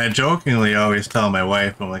 And I jokingly always tell my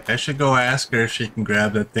wife, I'm like, I should go ask her if she can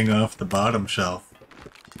grab that thing off the bottom shelf.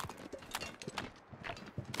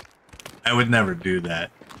 I would never do that.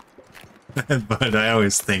 But I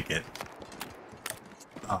always think it.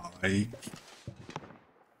 Oh,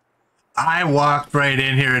 I walked right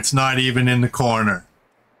in here, it's not even in the corner.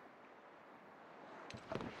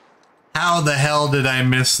 How the hell did I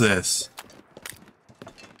miss this?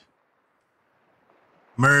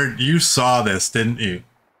 Murd, you saw this, didn't you?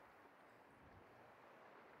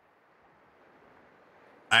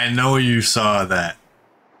 I know you saw that.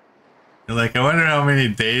 You're like, I wonder how many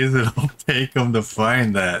days it'll take them to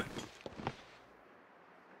find that.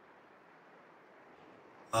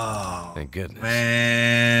 Oh, thank goodness.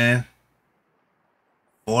 Man.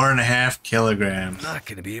 4.5 kilograms. I'm not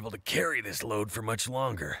going to be able to carry this load for much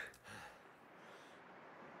longer.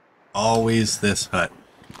 Always this hut.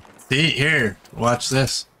 See, here, watch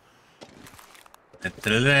this. How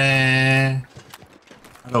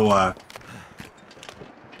to walk.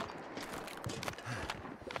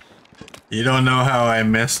 You don't know how I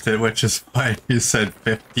missed it, which is why you said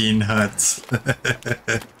 15 huts.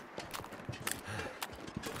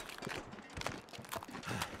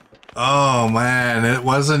 Oh man, it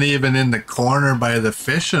wasn't even in the corner by the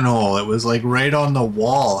fishing hole. It was like right on the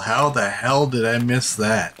wall. How the hell did I miss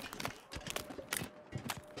that?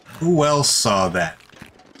 Who else saw that?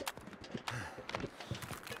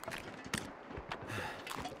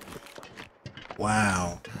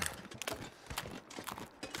 Wow.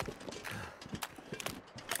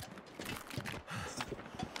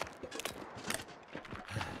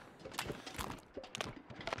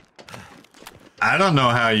 I don't know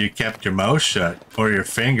how you kept your mouth shut or your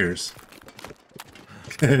fingers.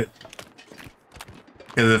 Because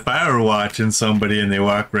if I were watching somebody and they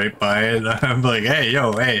walk right by it, I'm like, hey,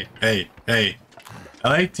 yo, hey, hey, hey. I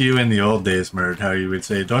liked you in the old days, Murd, how you would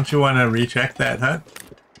say, don't you want to recheck that hut?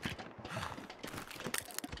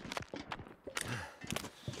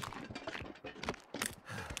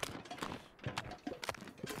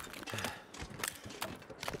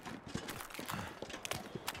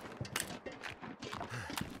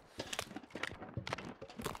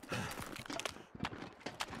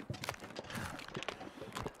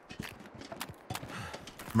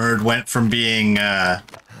 Murd went from being,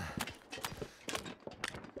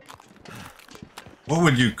 what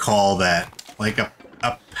would you call that? Like a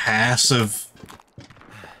passive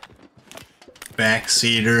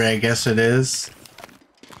backseater, I guess it is.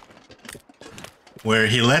 Where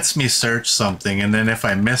he lets me search something, and then if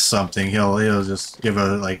I miss something, he'll just give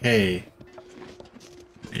a, like, hey,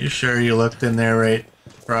 are you sure you looked in there right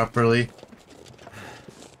properly?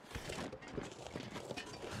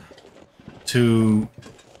 To...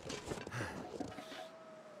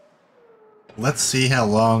 Let's see how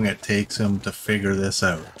long it takes him to figure this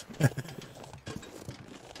out.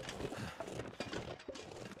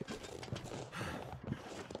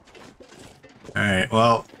 Alright,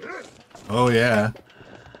 well... Oh yeah.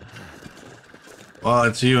 Well,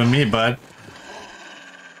 it's you and me, bud.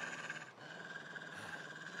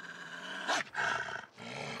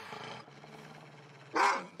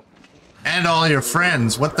 And all your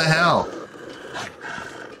friends, what the hell?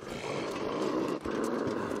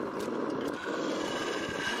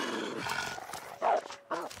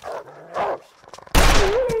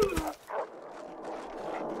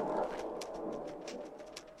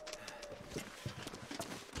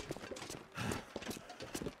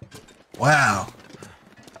 Wow.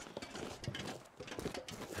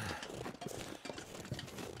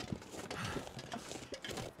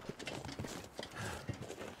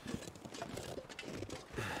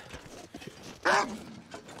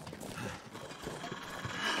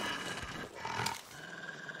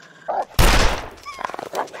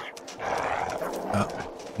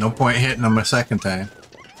 No point hitting him a second time.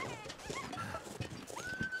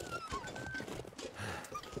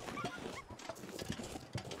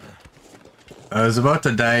 I was about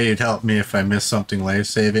to die, you'd help me if I missed something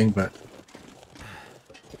life-saving, but...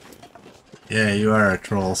 Yeah, you are a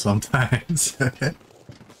troll sometimes.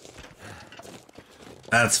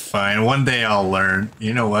 That's fine. One day I'll learn.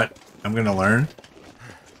 You know what? I'm gonna learn.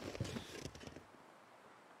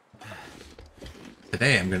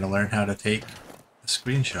 Today I'm gonna learn how to take a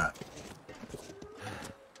screenshot.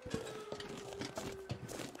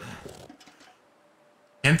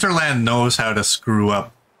 Hinterland knows how to screw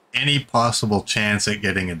up any possible chance at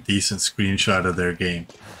getting a decent screenshot of their game.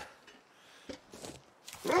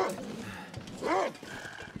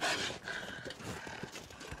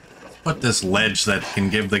 Put this ledge that can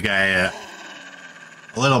give the guy a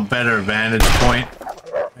little better vantage point.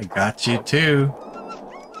 I got you too.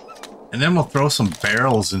 And then we'll throw some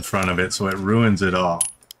barrels in front of it so it ruins it all.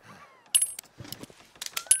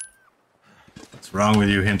 What's wrong with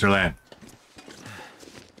you, Hinterland?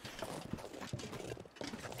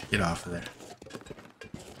 Get off of there.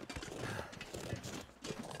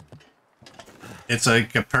 It's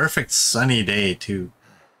like a perfect sunny day, too.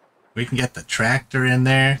 We can get the tractor in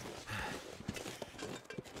there.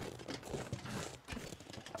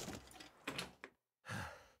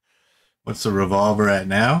 What's the revolver at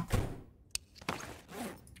now?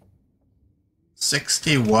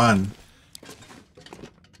 61.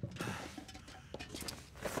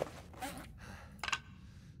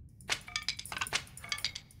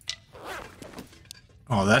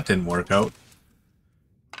 Oh, that didn't work out.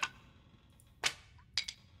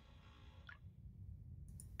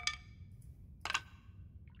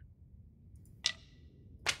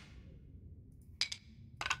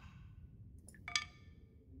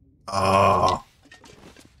 Oh.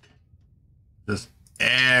 Just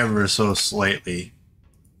ever so slightly.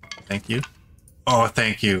 Thank you. Oh,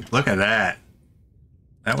 thank you. Look at that.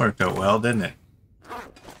 That worked out well, didn't it?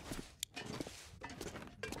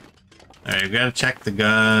 Alright, we gotta check the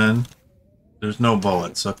gun. There's no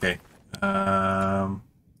bullets. Okay.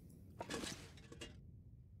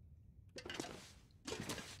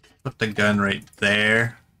 Put the gun right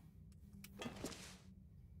there.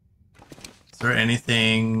 Is there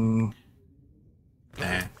anything?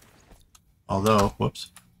 Nah. Although,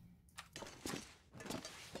 whoops.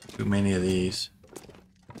 Too many of these.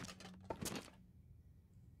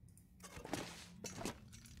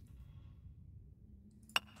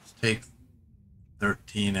 Let's take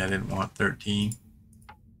 13. I didn't want 13.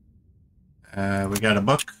 We got a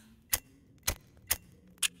book.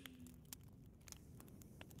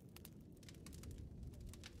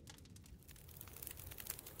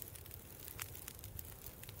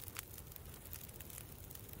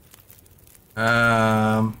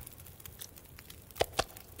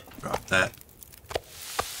 Drop that.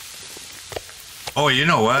 Oh, you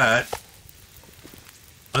know what?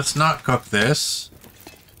 Let's not cook this.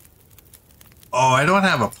 Oh, I don't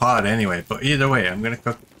have a pot anyway, but either way, I'm gonna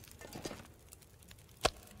cook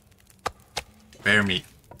bear meat.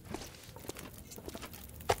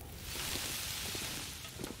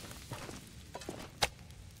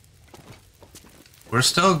 We're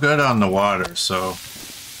still good on the water, so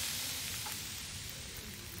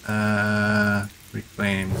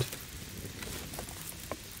reclaimed.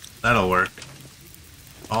 That'll work.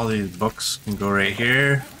 All these books can go right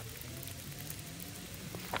here,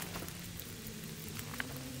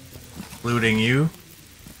 including you.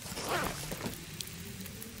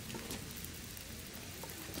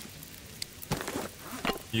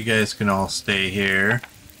 You guys can all stay here.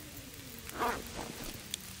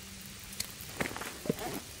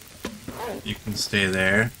 You can stay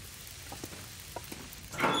there.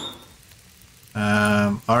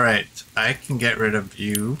 Alright, I can get rid of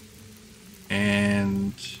you.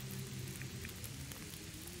 And...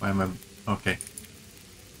 why am I... okay.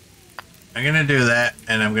 I'm gonna do that,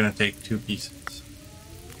 and I'm gonna take 2 pieces.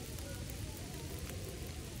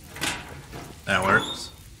 That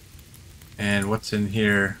works. And what's in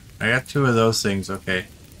here? I got 2 of those things, okay.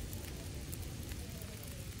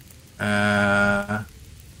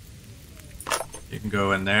 You can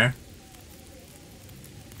go in there.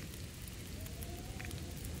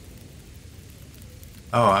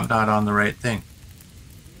 Oh, I'm not on the right thing.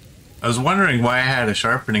 I was wondering why I had a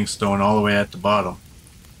sharpening stone all the way at the bottom.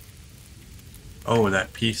 Oh,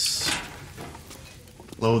 that piece.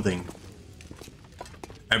 Clothing.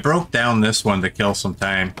 I broke down this one to kill some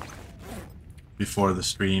time before the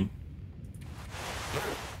stream.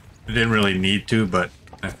 I didn't really need to, but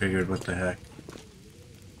I figured, what the heck.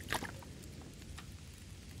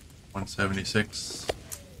 176.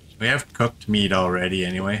 We have cooked meat already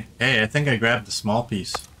anyway. Hey, I think I grabbed the small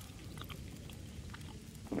piece.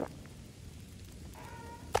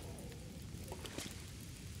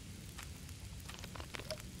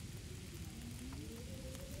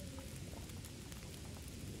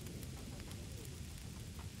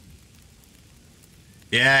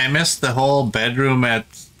 Yeah, I missed the whole bedroom at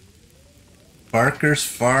Barker's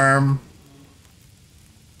farm.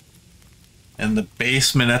 And the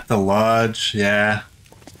basement at the lodge, yeah.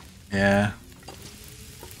 Yeah.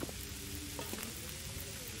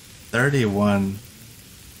 31.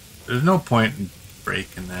 There's no point in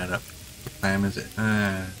breaking that up. What time is it?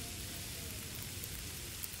 What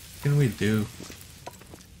can we do?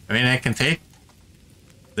 I mean, I can take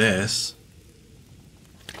this.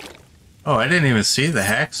 Oh, I didn't even see the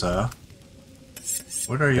hacksaw.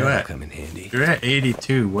 What are you at? Come in handy. You're at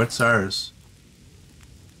 82. What's ours?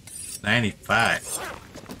 95.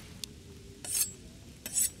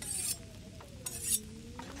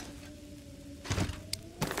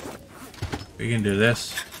 We can do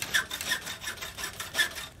this.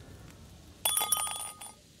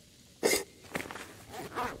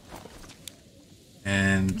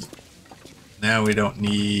 And now we don't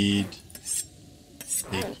need to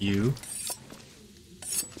take you.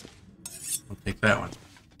 We'll take that one.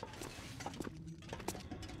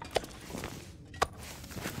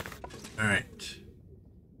 Alright.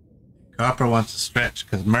 Copper wants to stretch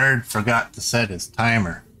because Merd forgot to set his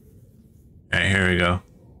timer. Alright, here we go.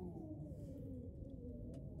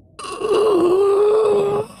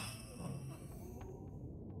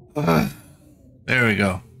 There we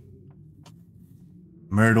go.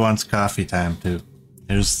 Merd wants coffee time too.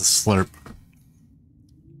 Here's the slurp.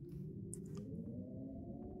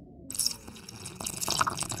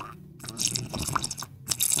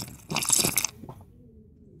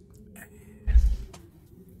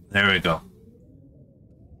 There we go.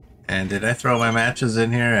 And did I throw my matches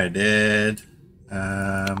in here? I did.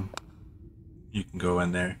 You can go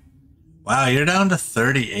in there. Wow, you're down to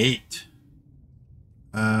 38.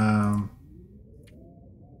 I'm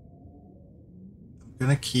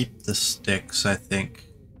gonna keep the sticks, I think.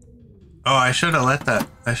 Oh, I should have let that.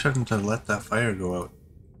 I shouldn't have let that fire go out.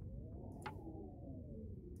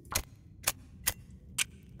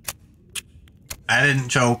 I didn't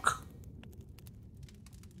choke.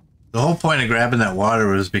 The whole point of grabbing that water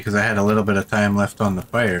was because I had a little bit of time left on the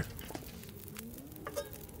fire.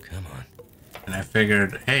 Come on. And I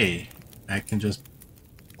figured, hey, I can just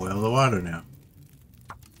boil the water now.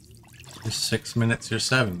 You're 6 minutes, you're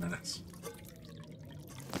 7 minutes.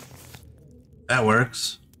 That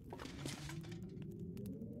works.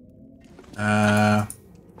 Well,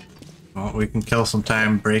 we can kill some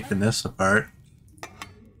time breaking this apart.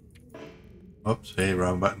 Oops, hey,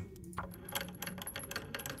 wrong button.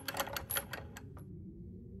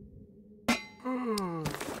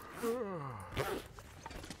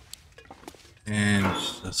 And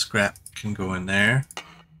the scrap can go in there.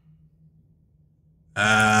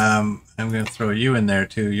 I'm gonna throw you in there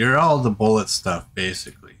too. You're all the bullet stuff,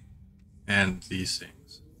 basically. And these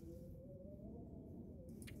things.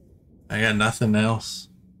 I got nothing else.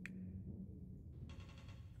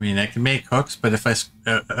 I mean, I can make hooks, but if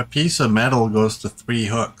a piece of metal goes to 3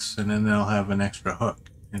 hooks, and then they'll have an extra hook,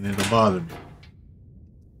 and it'll bother me.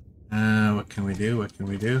 What can we do? What can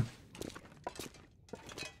we do?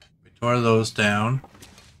 We tore those down.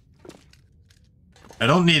 I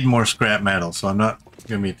don't need more scrap metal, so I'm not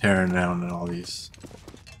gonna be tearing down all these.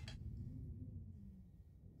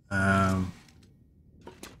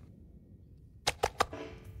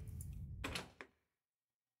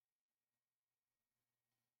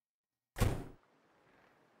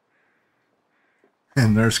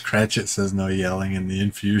 And Nurse Cratchit says no yelling in the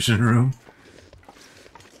infusion room.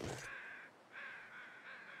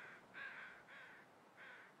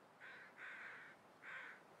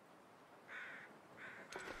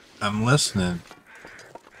 I'm listening.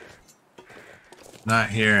 Not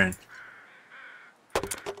hearing.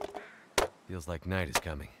 Feels like night is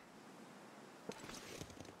coming.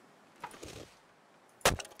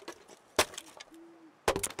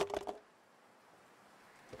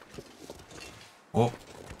 Oh.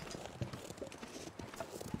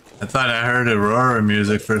 I thought I heard Aurora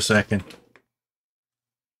music for a second.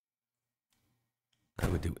 I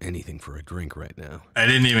would do anything for a drink right now. I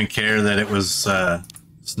didn't even care that it was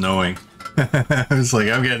snowing. I was like,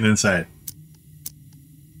 I'm getting inside.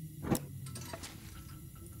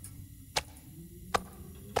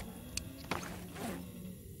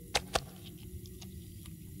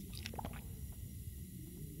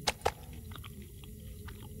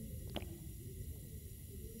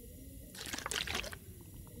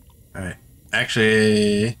 Alright.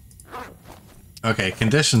 Actually... Okay,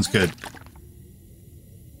 condition's good.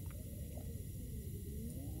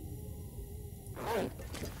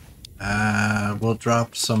 We'll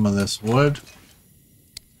drop some of this wood.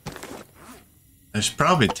 I should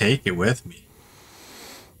probably take it with me.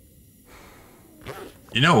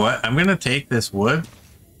 You know what? I'm gonna take this wood.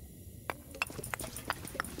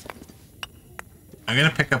 I'm gonna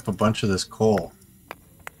pick up a bunch of this coal.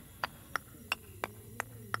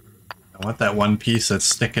 I want that one piece that's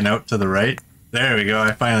sticking out to the right. There we go,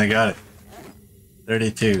 I finally got it.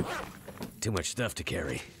 32. Too much stuff to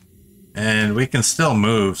carry. And we can still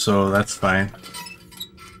move, so that's fine.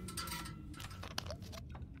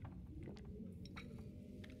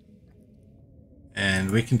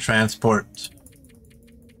 And we can transport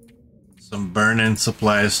some burn-in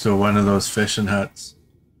supplies to one of those fishing huts.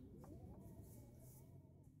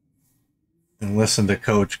 And listen to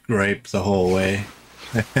Coach gripe the whole way.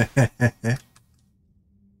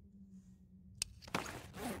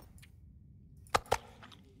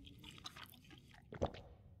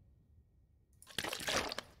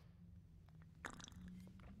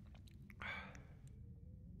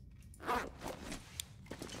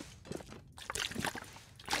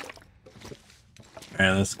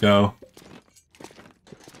 Alright, let's go.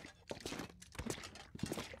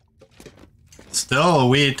 Still a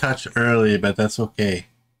wee touch early, but that's okay.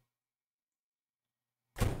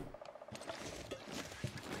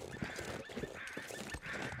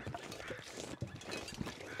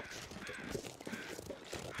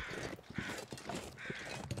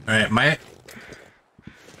 Alright,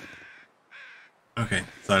 okay,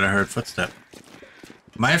 thought I heard footstep.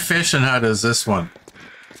 My fishing hut is this one.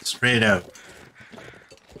 Straight out.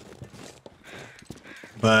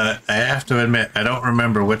 But I have to admit, I don't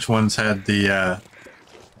remember which ones had the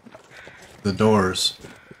doors.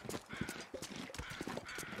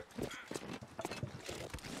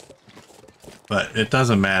 But it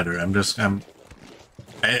doesn't matter.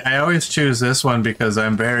 I always choose this one because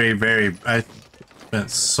I'm I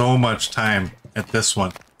spent so much time at this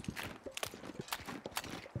one.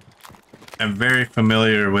 I'm very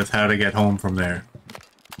familiar with how to get home from there.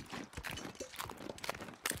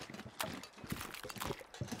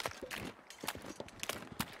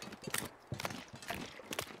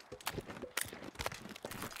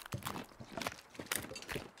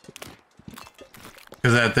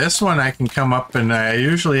 Because at this one I can come up and I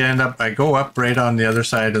usually I go up right on the other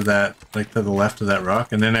side of that, like to the left of that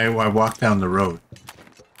rock, and then I walk down the road.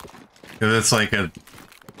 Because it's like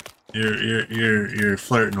you're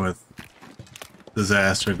flirting with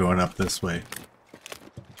disaster going up this way.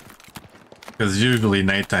 Because it's usually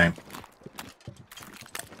nighttime.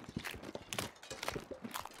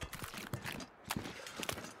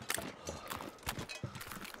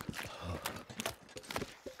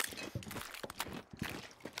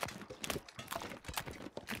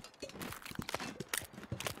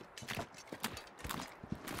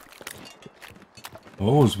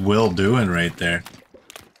 What was Will doing right there?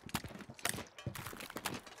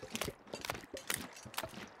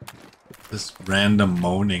 This random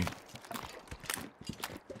moaning.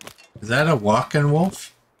 Is that a walking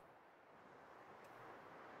wolf?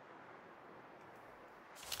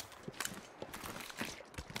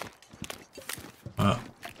 Oh.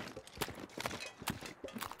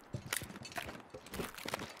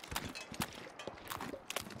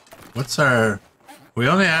 What's our... We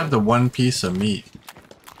only have the one piece of meat.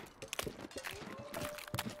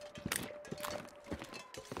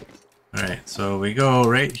 Alright, so we go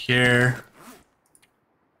right here.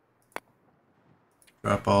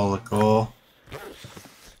 Drop all the coal.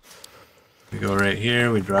 We go right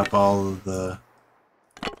here, we drop all of the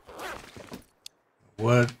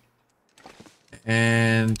wood.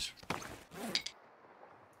 And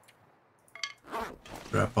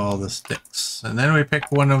drop all the sticks. And then we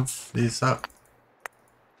pick one of these up.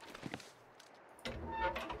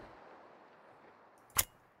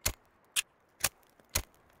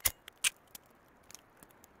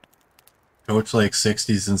 Coach likes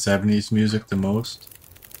 60s and 70s music the most.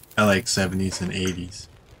 I like 70s and 80s.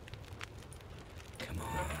 Come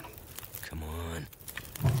on. Come on.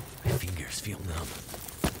 My fingers feel numb.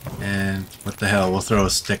 And what the hell, we'll throw a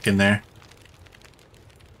stick in there.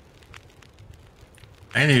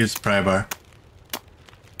 I need to use pry bar.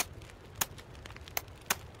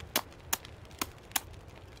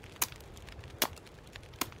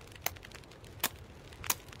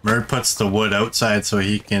 Murd puts the wood outside so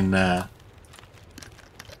he can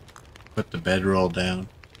put the bedroll down.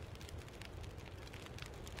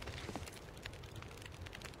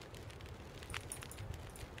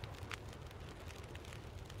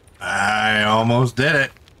 I almost did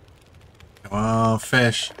it. Come on,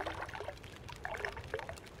 fish.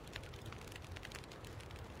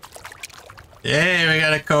 Yay, we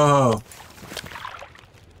got a coho.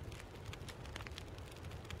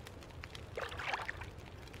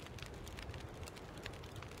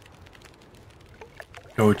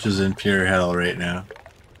 Coach is in pure hell right now.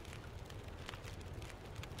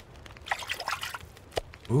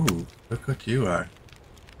 Ooh, look what you are.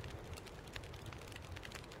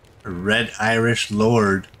 A red Irish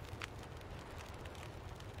lord.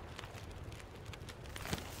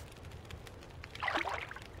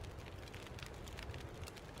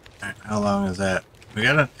 How long is that? We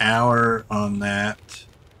got an hour on that.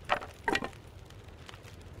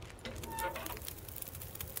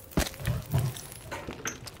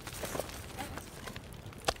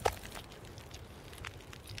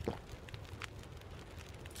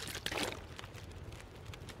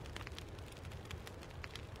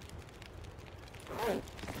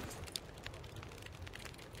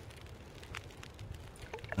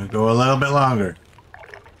 We'll go a little bit longer.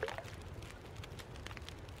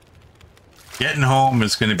 Getting home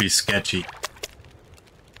is going to be sketchy.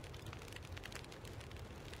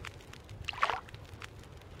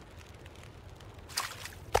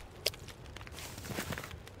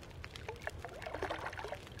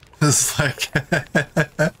 It's like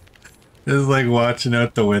it's like watching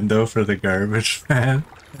out the window for the garbage man.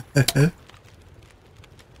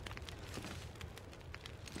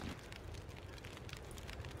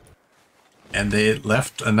 And they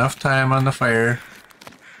left enough time on the fire.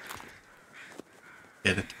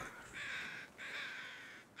 Get it.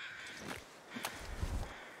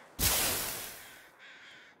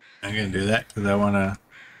 I'm gonna do that because I wanna.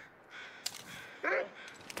 I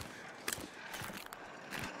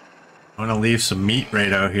wanna leave some meat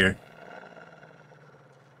right out here.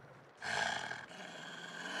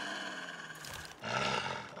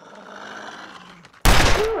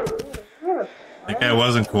 That guy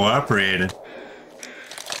wasn't cooperating.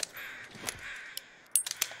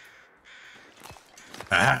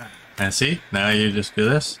 Ah, and see? Now you just do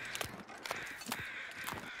this.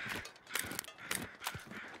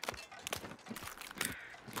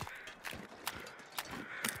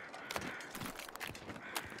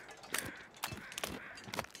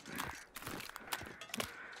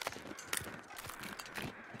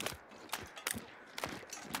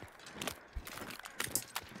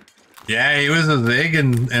 Yeah, he was a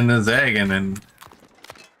zigging and a zagging, and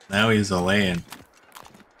now he's a laying.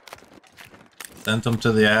 Sent him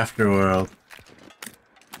to the afterworld.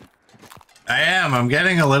 I'm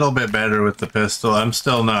getting a little bit better with the pistol. I'm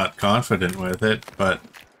still not confident with it, but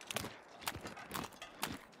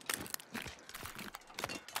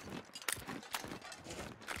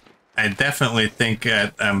I definitely think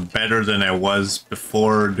I'm better than I was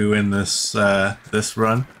before doing this this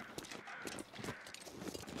run.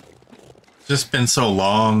 It's just been so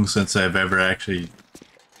long since I've ever actually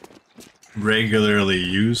regularly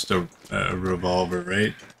used a revolver,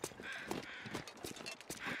 right?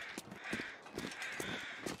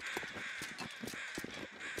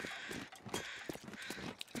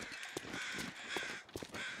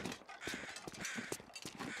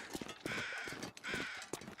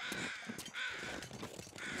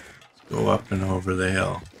 Go up and over the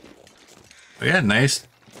hill. Oh yeah, nice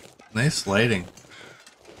lighting.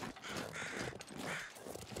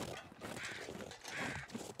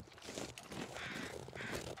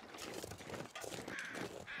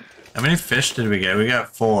 How many fish did we get? We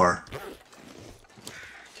got 4.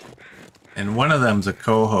 And one of them's a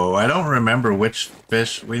coho. I don't remember which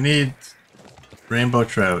fish. We need rainbow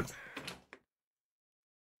trout.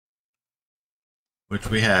 Which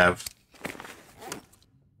we have.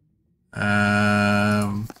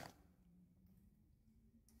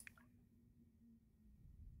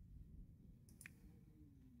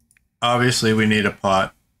 Obviously we need a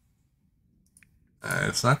pot.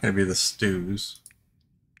 It's not going to be the stews.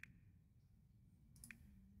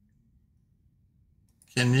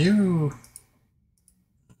 Can you...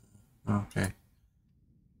 Okay.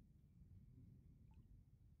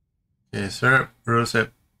 Okay, syrup, rosehip,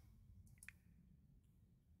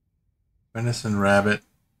 venison rabbit.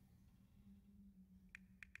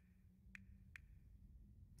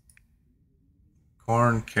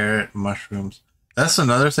 Corn, carrot, mushrooms. That's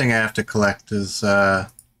another thing I have to collect is, I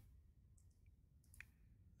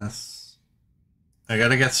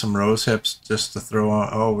gotta get some rose hips just to throw on.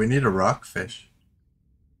 Oh, we need a rockfish.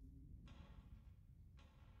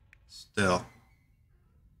 Still.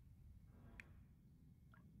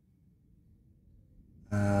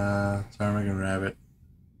 Ptarmigan rabbit.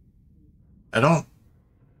 I don't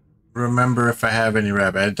remember if I have any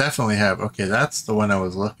rabbit. I definitely have. Okay, that's the one I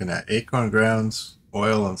was looking at. Acorn grounds,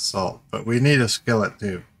 oil, and salt. But we need a skillet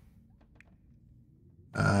too.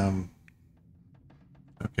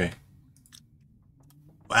 Okay.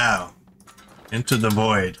 Wow. Into the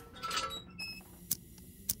void.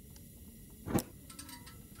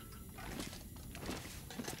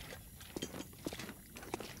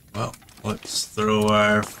 Well, let's throw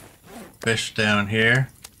our fish down here.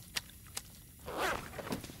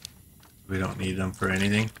 We don't need them for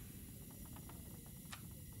anything.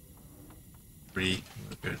 3,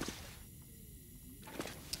 we're good.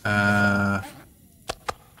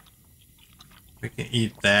 We can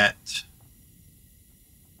eat that.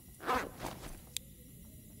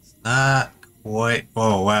 It's not quite.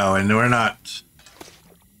 Oh wow, and we're not.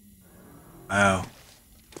 Wow.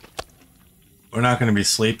 We're not going to be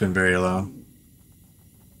sleeping very long.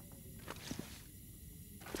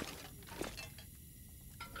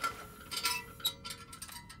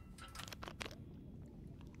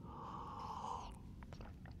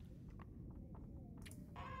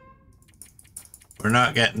 We're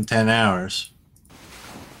not getting 10 hours.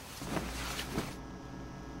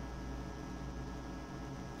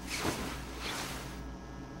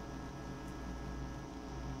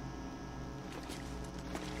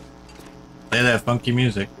 Play that funky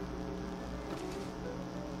music.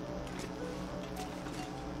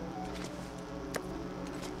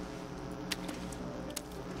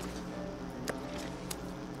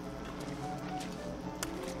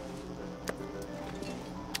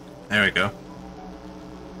 There we go.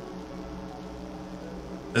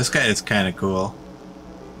 This guy is kind of cool.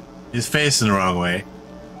 He's facing the wrong way.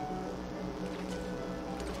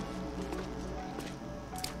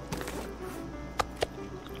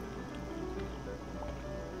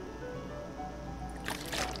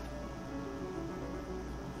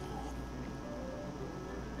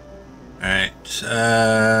 Alright,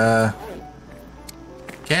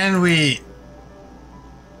 can we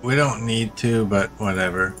don't need to, but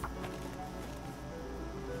whatever.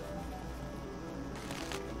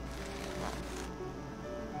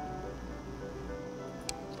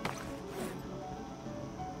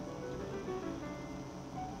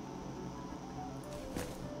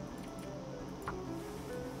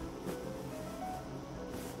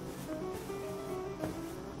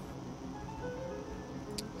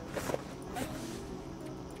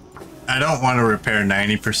 I don't want to repair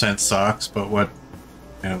 90% socks, but what,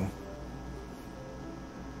 you know,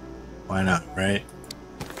 why not, right?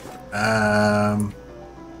 How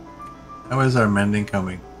is our mending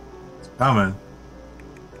coming? It's coming.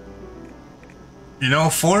 You know,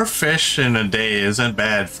 4 fish in a day isn't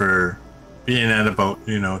bad for being at about,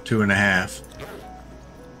 you know, 2.5.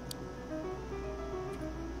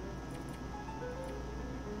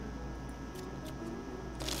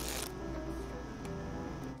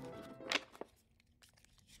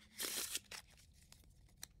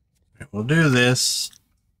 we'll do this.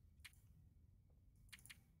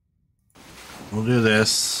 We'll do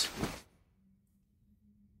this.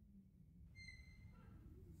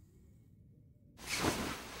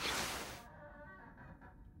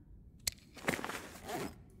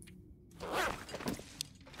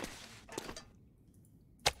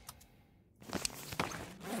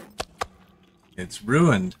 It's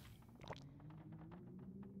ruined.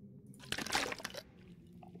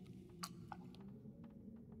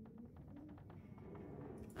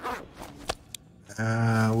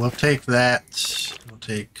 We'll take that. We'll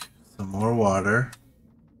take some more water.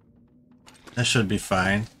 That should be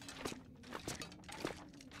fine.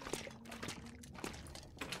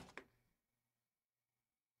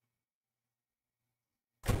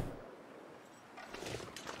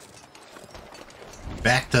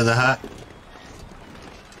 Back to the hut.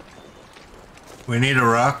 We need a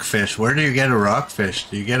rockfish. Where do you get a rockfish?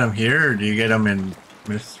 Do you get them here or do you get them in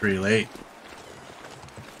Mystery Lake?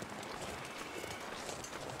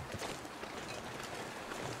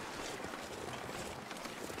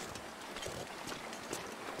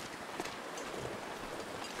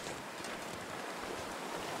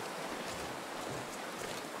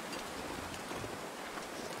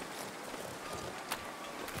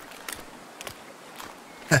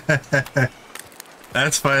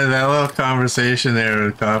 That's funny. That little conversation there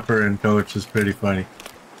with Copper and Coach is pretty funny.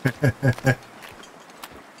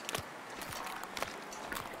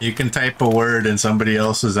 You can type a word and somebody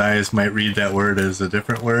else's eyes might read that word as a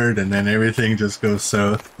different word and then everything just goes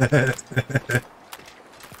south.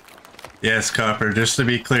 Yes, Copper, just to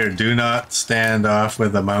be clear, do not stand off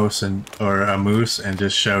with a mouse or a moose and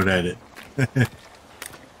just shout at it.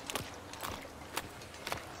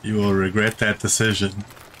 You will regret that decision.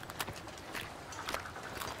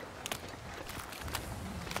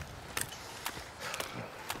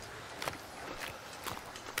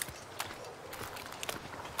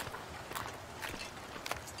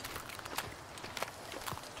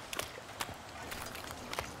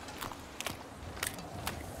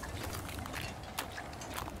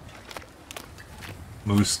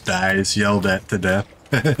 Moose dies, yelled at to death.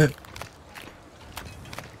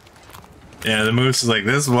 Yeah, the moose is like,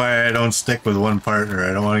 this is why I don't stick with one partner.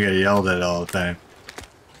 I don't want to get yelled at all the time.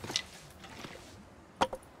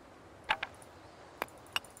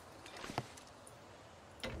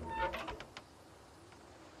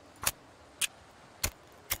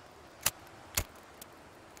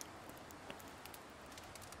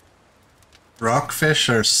 Rockfish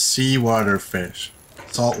or seawater fish?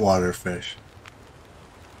 Saltwater fish.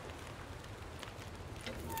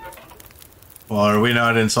 Well, are we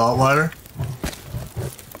not in saltwater?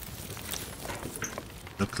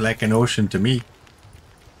 Looks like an ocean to me.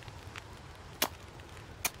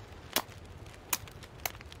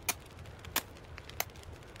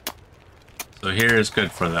 So here is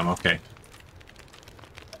good for them, okay.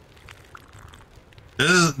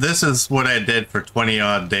 This is what I did for 20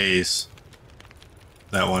 odd days.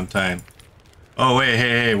 That one time. Oh wait,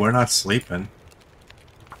 hey, we're not sleeping.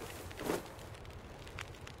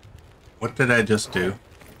 What did I just do?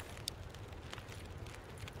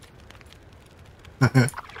 I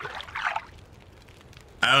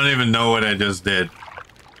don't even know what I just did.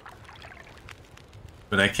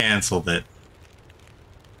 But I canceled it.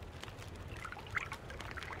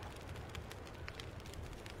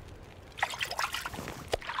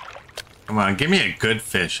 Come on, give me a good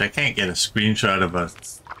fish. I can't get a screenshot of a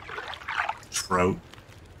trout.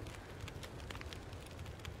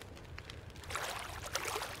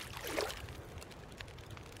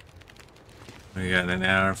 We got an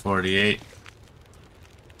hour 48.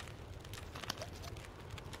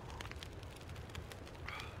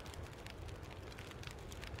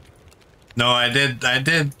 No,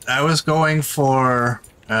 I was going for,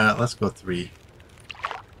 let's go 3.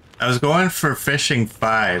 I was going for fishing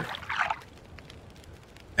 5.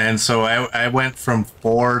 And so I went from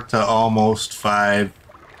 4 to almost 5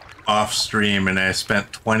 off stream, and I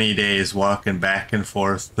spent 20 days walking back and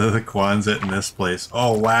forth to the Quonset in this place.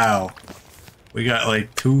 Oh, wow. We got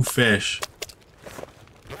like 2 fish.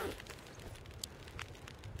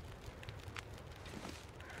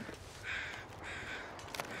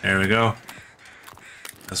 There we go.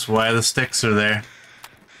 That's why the sticks are there.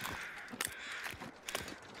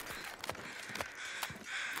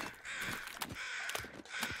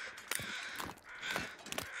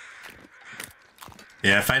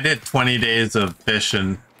 Yeah, if I did 20 days of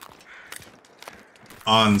fishing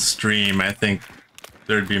on stream, I think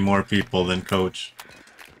there'd be more people than Coach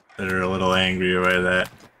that are a little angry by that.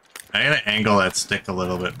 I gotta angle that stick a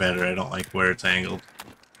little bit better. I don't like where it's angled.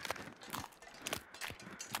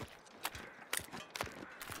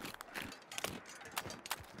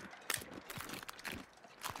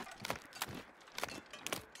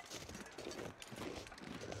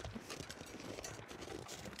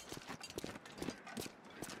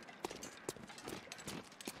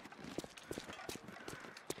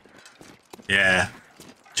 Yeah.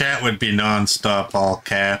 Chat would be non-stop, all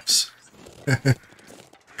caps.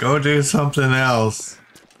 Go do something else.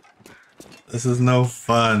 This is no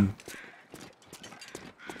fun.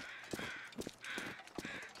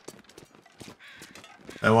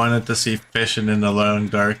 If I wanted to see fishing in the long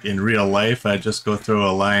dark in real life, I'd just go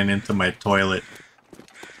throw a line into my toilet.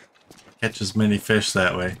 Catch as many fish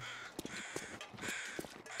that way.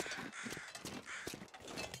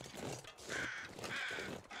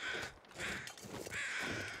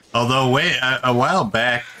 Although, a while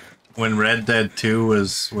back, when Red Dead 2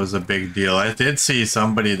 was a big deal, I did see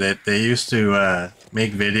somebody that they used to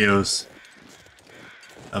make videos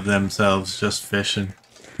of themselves just fishing.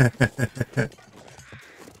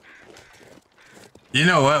 You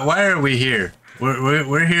know what? Why are we here?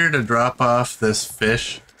 We're here to drop off this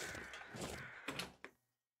fish.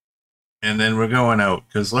 And then we're going out,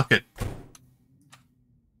 because look at...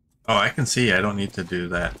 Oh, I can see. I don't need to do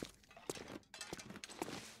that.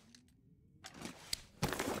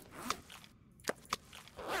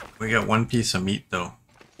 We got one piece of meat, though.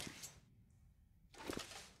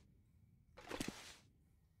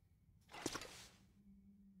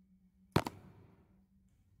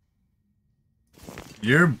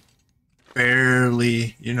 You're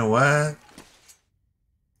barely... You know what?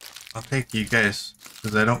 I'll take you guys,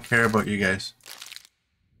 because I don't care about you guys.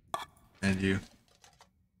 And you.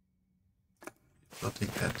 I'll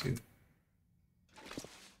take that too.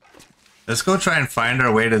 Let's go try and find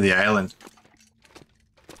our way to the island.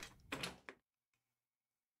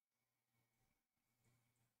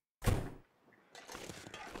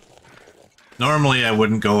 Normally I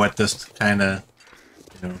wouldn't go at this kind of,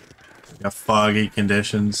 you know, we got foggy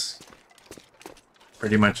conditions.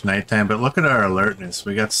 Pretty much nighttime, but look at our alertness.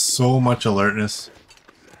 We got so much alertness.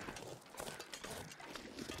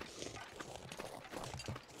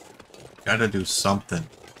 Gotta do something.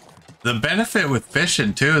 The benefit with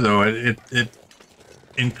fishing too, though, it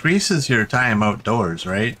increases your time outdoors,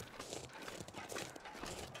 right?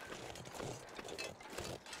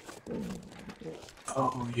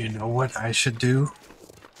 Oh, you know what I should do?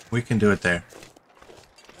 We can do it there.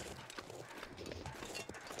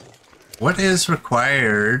 What is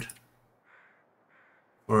required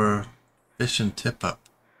for fishing tip-up?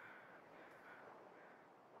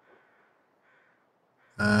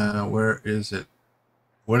 Where is it?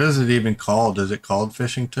 What is it even called? Is it called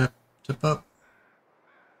fishing tip-up?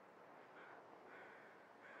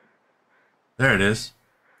 There it is.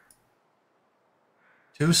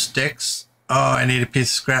 2 sticks. Oh, I need a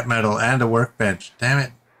piece of scrap metal and a workbench. Damn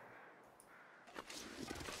it.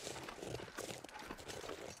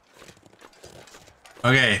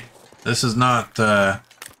 Okay, this is not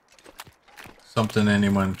something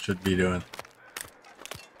anyone should be doing.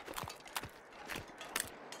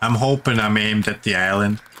 I'm hoping I'm aimed at the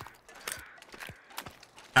island.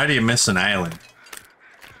 How do you miss an island?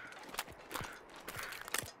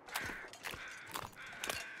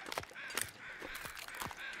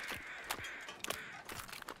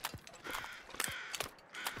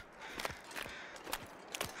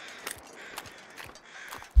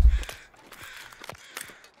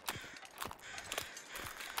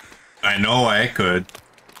 I know I could.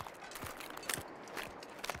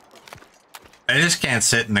 I just can't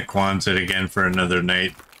sit in the Quonset again for another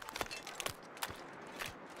night.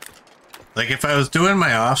 Like, if I was doing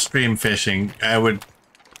my off-stream fishing, I would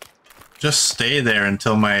just stay there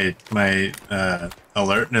until my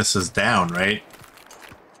alertness is down, right?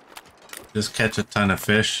 Just catch a ton of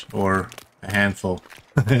fish, or a handful.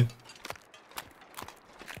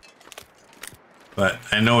 But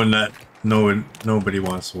I know that nobody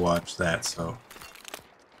wants to watch that, so...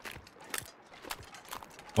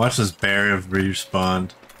 Watch this bear have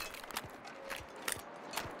respawned.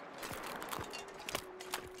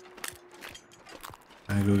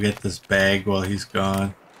 I go get this bag while he's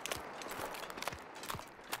gone.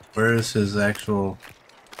 Where is his actual...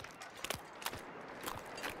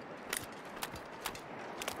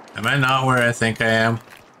 Am I not where I think I am?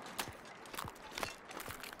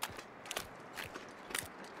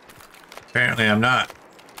 Apparently I'm not.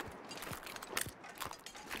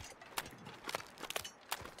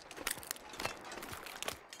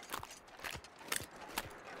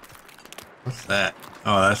 What's that?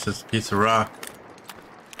 Oh, that's just a piece of rock.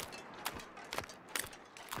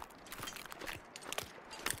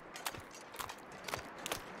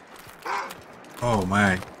 Oh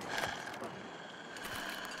my.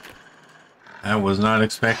 I was not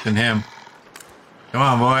expecting him. Come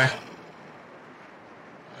on, boy.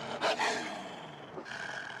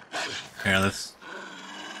 Here, let's...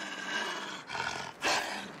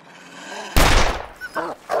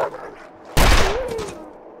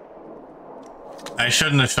 I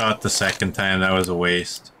shouldn't have shot the second time. That was a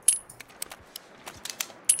waste.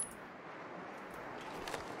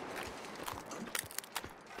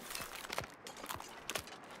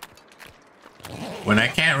 When I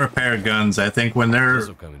can't repair guns, I think when they're...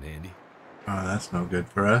 This'll come in handy. Oh, that's no good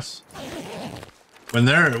for us. When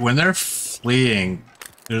they're fleeing,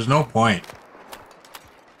 there's no point.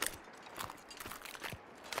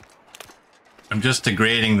 I'm just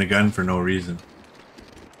degrading the gun for no reason.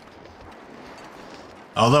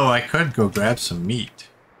 Although I could go grab some meat.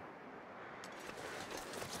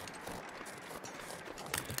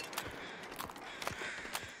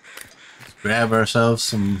 Let's grab ourselves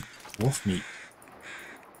some wolf meat.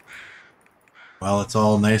 While it's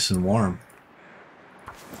all nice and warm.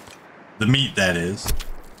 The meat, that is.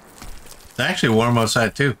 It's actually warm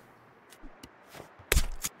outside too.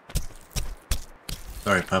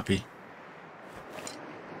 Sorry, puppy.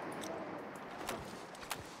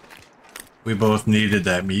 We both needed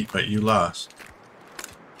that meat, but you lost.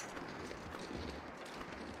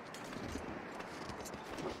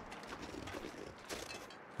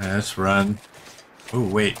 Let's run. Oh,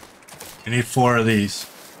 wait. We need 4 of these.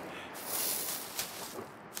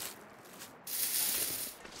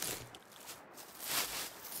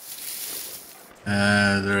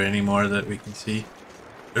 Are there any more that we can see?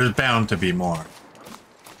 There's bound to be more.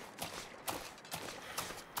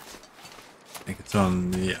 I think it's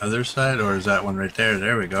on the other side, or is that one right there?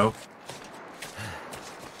 There we go.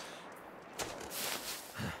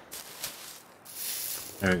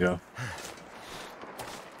 There we go.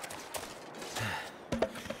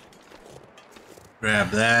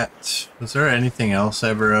 Grab that. Was there anything else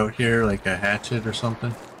ever out here, like a hatchet or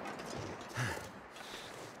something?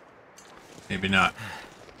 Maybe not.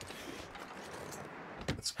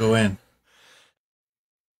 Let's go in.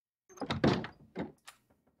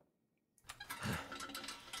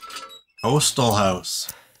 Coastal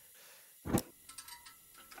house.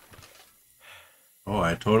 Oh,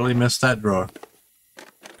 I totally missed that drawer.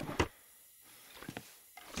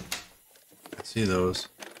 I see those.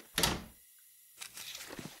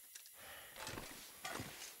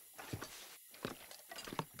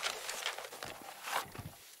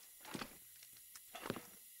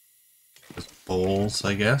 Just bowls,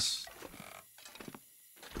 I guess.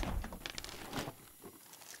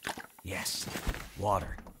 Yes,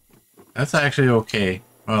 water. That's actually okay.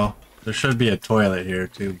 Well, there should be a toilet here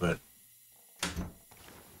too, but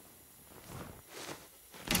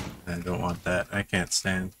I don't want that. I can't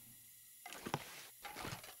stand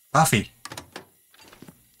coffee.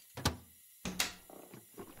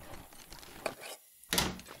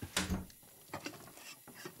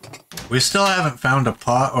 We still haven't found a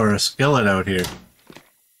pot or a skillet out here.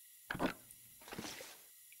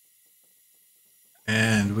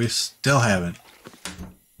 And we still haven't.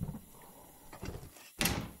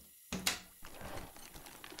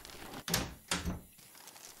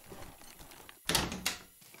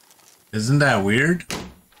 Isn't that weird?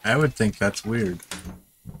 I would think that's weird.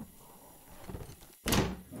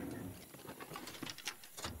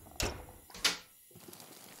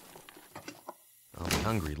 I'll be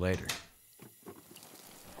hungry later.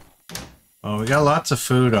 Well, we got lots of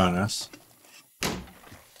food on us.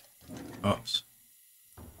 Oops.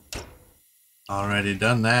 Already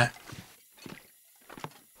done that.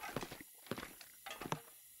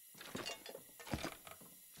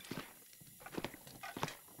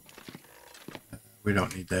 We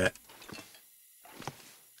don't need that.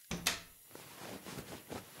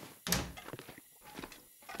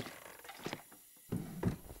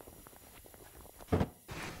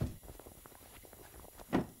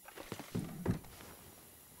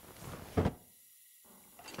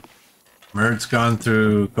 Merd's gone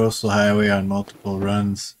through Coastal Highway on multiple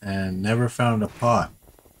runs and never found a pot.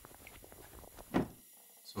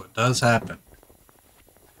 So it does happen.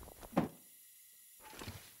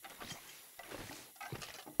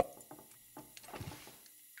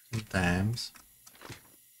 Sometimes.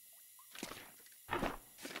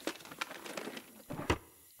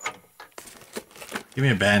 Give me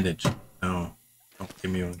a bandage. No, don't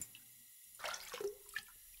give me one.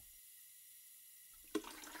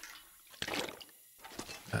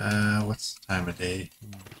 What's the time of day?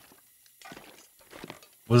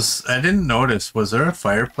 I didn't notice, was there a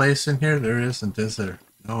fireplace in here? There isn't, is there?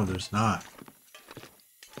 No, there's not.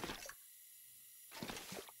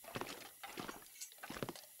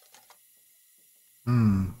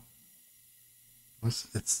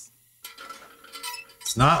 It's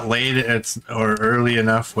not late, or early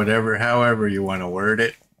enough, whatever, however you want to word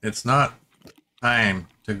it. It's not time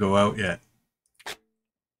to go out yet.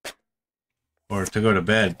 Or to go to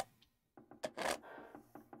bed.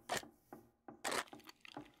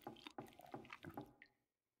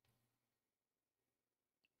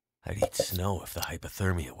 I'd eat snow if the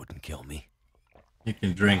hypothermia wouldn't kill me. You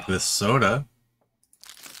can drink this soda.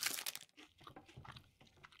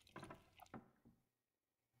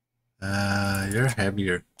 You're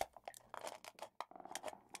heavier.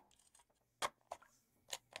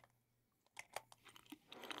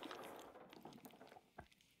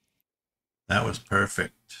 That was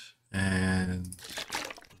perfect. And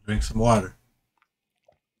drink some water.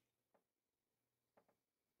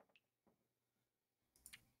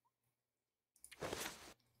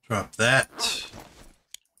 Drop that.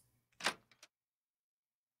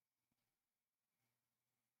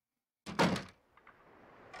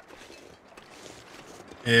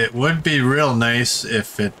 It would be real nice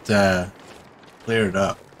if it cleared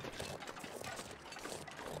up.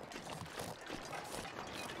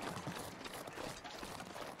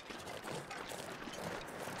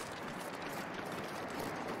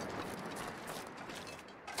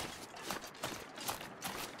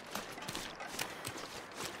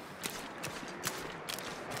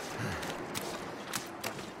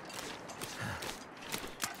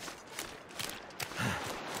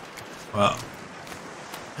 Well,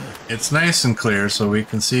 it's nice and clear, so we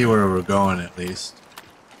can see where we're going at least.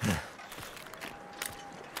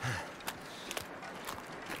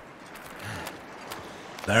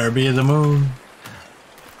 There be the moon.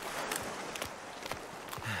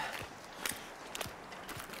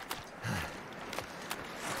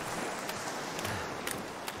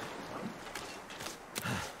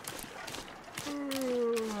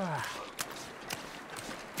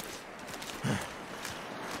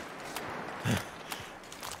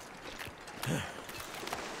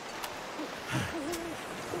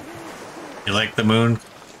 You like the moon?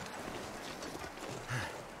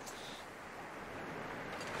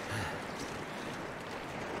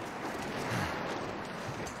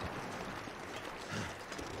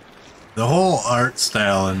 The whole art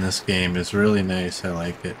style in this game is really nice. I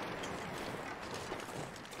like it.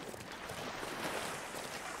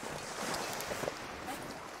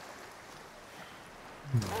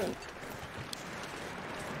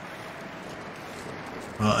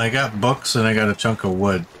 Well, I got books and I got a chunk of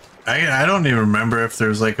wood. I don't even remember if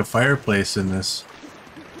there's like a fireplace in this.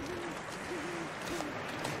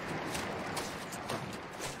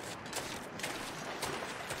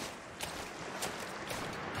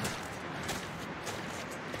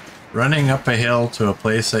 Running up a hill to a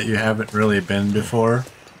place that you haven't really been before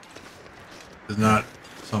is not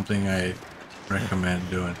something I recommend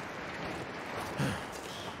doing.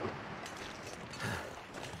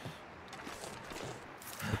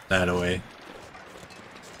 Put that away.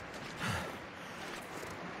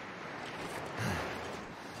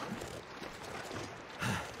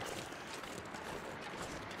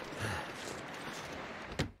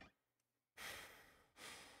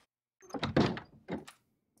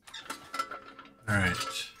 All right.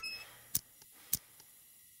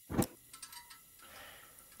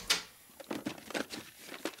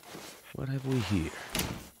 What have we here?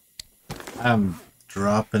 I'm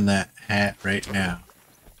dropping that hat right now.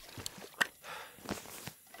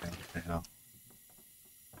 What the hell?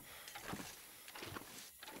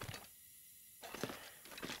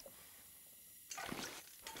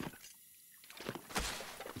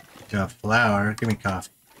 Got flour. Give me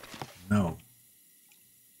coffee. No.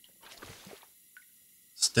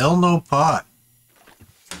 Still no pot.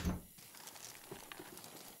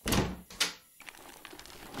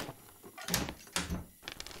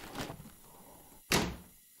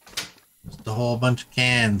 Just a whole bunch of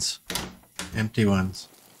cans. Empty ones.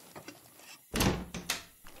 I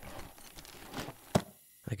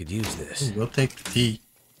could use this. Ooh, we'll take the tea.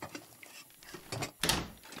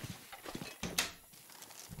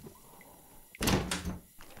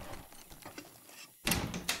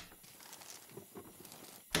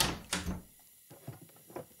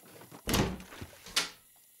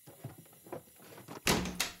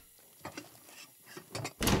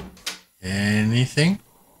 Anything?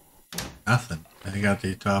 Nothing. I got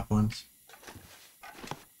the top ones.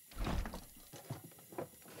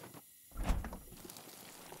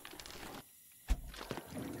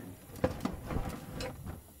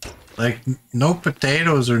 Like, no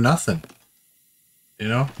potatoes or nothing. You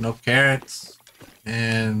know, no carrots.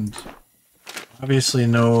 And obviously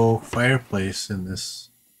no fireplace in this.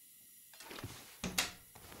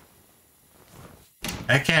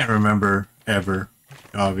 I can't remember ever,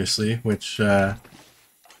 obviously, which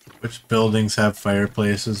buildings have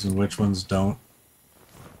fireplaces and which ones don't.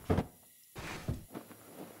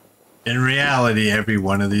 In reality, every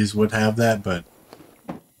one of these would have that, but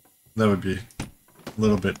that would be a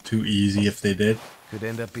little bit too easy if they did. Could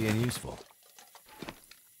end up being useful.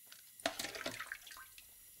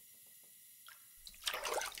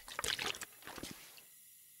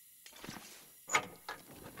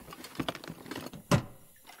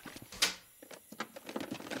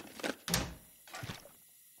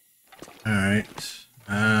 Alright.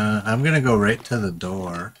 I'm gonna go right to the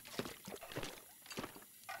door.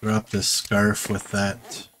 Drop this scarf with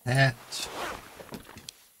that hat.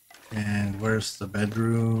 And where's the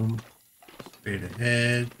bedroom? Straight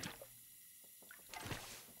ahead.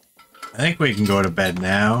 I think we can go to bed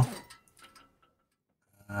now.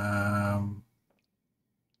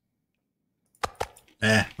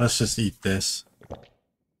 Let's just eat this.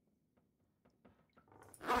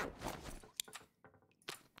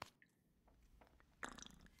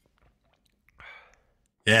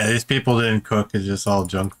 Yeah, these people didn't cook. It's just all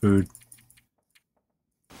junk food.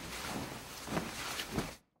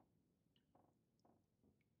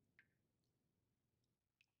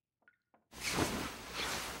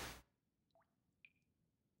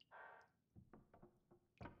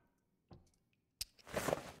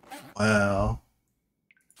 Well,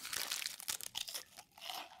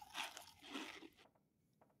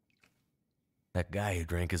 That guy who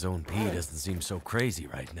drank his own pee doesn't seem so crazy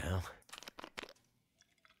right now.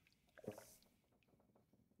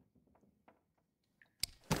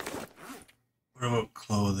 what about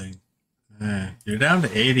clothing? You're down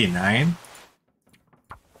to 89?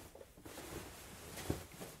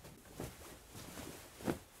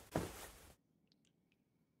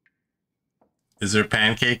 Is there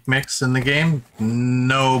pancake mix in the game?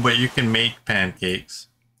 No, but you can make pancakes.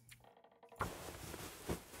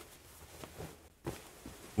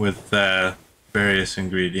 With various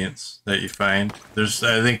ingredients that you find. There's,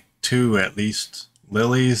 I think, 2 at least.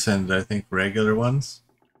 Lilies and I think regular ones.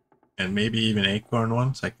 And maybe even acorn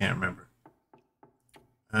ones. I can't remember.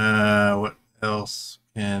 What else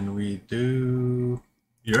can we do?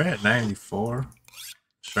 You're at 94.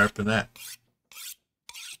 Sharpen that.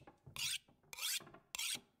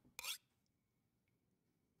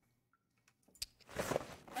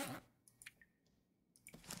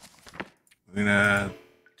 We're gonna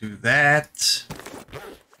do that.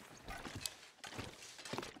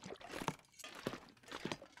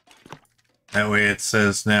 That way it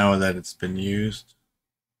says now that it's been used.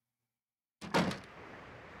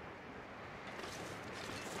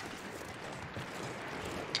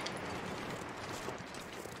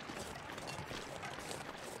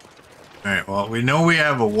 Alright, well, we know we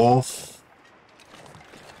have a wolf.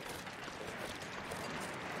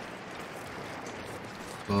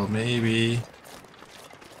 So maybe...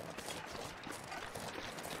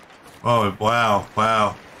 Oh, wow,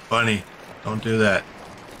 wow. Bunny, don't do that.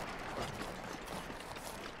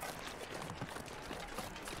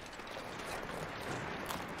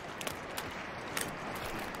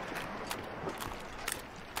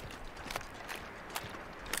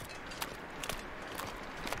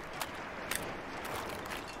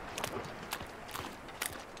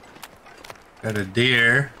 Got a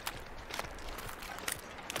deer.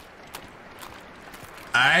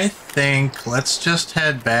 I think let's just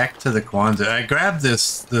head back to the Kwanzaa. I grabbed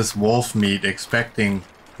this wolf meat expecting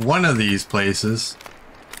one of these places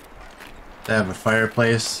to have a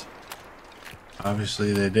fireplace.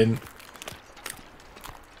 Obviously they didn't.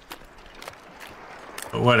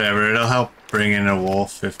 But whatever, it'll help bring in a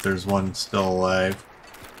wolf if there's one still alive.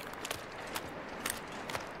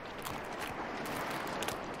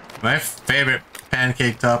 My favorite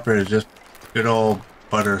pancake topper is just good old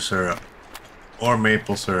butter syrup or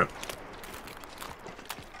maple syrup.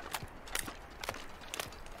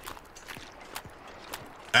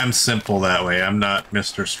 I'm simple that way. I'm not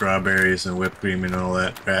Mr. Strawberries and whipped cream and all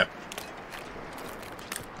that crap.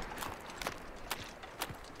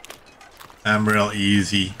 I'm real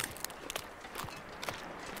easy.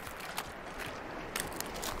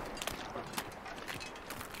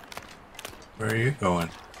 Where are you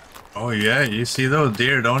going? Oh yeah, you see those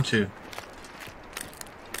deer, don't you?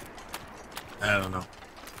 I don't know.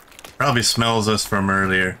 Probably smells us from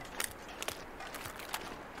earlier.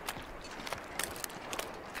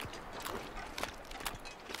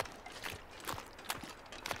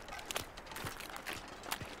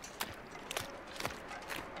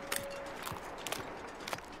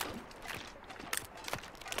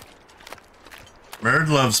 Merd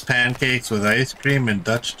loves pancakes with ice cream and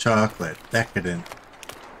Dutch chocolate. Decadent.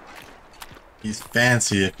 He's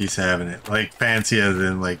fancy if he's having it. Like fancy as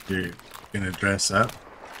in like you're gonna dress up?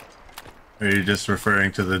 Or are you just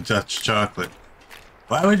referring to the Dutch chocolate?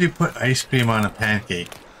 Why would you put ice cream on a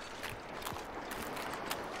pancake?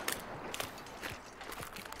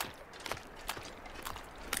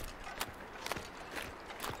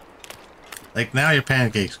 Like now your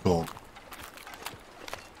pancake's cold.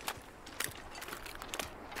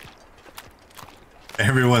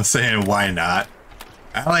 Everyone's saying why not?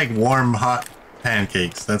 I like warm, hot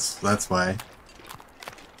pancakes. That's why.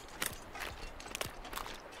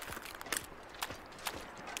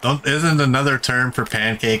 Isn't another term for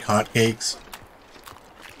pancake hotcakes?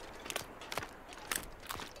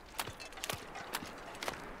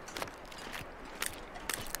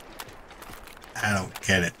 I don't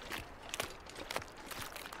get it.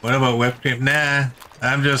 What about whipped cream? Nah,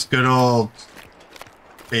 I'm just good old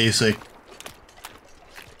basic.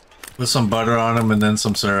 With some butter on them and then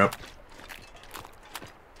some syrup.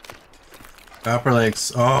 Copper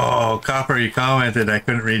likes... Oh, Copper, you commented. I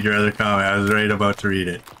couldn't read your other comment. I was right about to read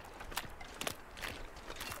it.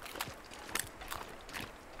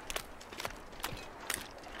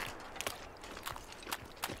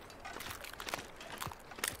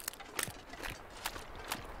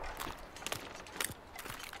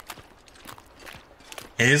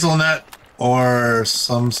 Hazelnut or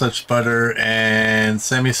some such butter and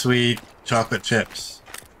semi-sweet chocolate chips.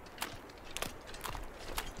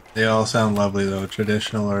 They all sound lovely though,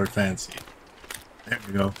 traditional or fancy. There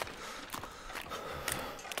we go.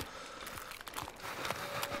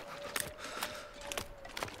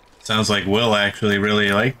 Sounds like Will actually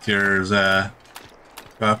really liked yours,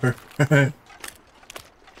 Copper.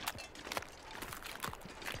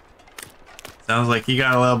 Sounds like he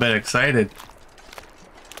got a little bit excited.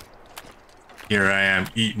 Here I am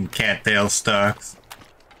eating cattail stalks.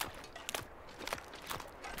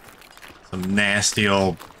 Some nasty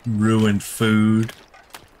old ruined food.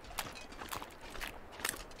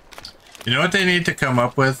 You know what they need to come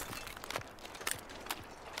up with?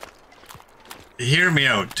 Hear me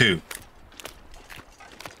out too.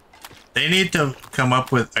 They need to come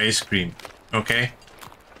up with ice cream, okay?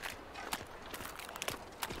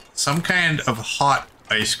 Some kind of hot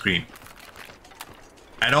ice cream.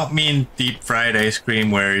 I don't mean deep fried ice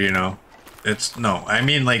cream where, you know, no, I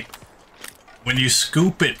mean like when you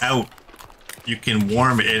scoop it out, you can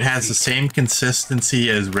warm it. It has the same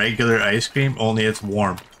consistency as regular ice cream, only it's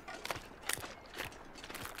warm.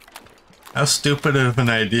 How stupid of an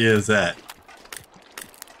idea is that?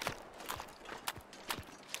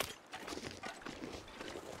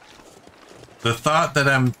 The thought that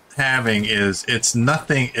I'm having is it's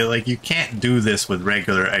nothing, like you can't do this with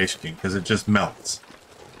regular ice cream because it just melts.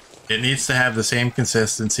 It needs to have the same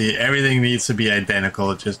consistency. Everything needs to be identical.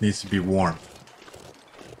 It just needs to be warm.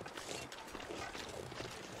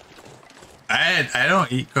 I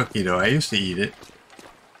don't eat cookie dough. I used to eat it.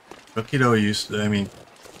 Cookie dough I mean,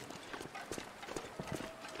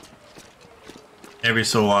 every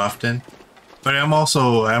so often. But I'm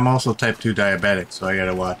also type 2 diabetic, so I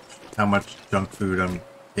gotta watch how much junk food I'm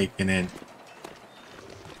taking in.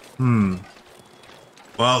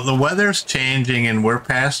 Well, the weather's changing and we're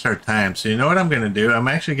past our time. So you know what I'm going to do? I'm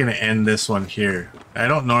actually going to end this one here. I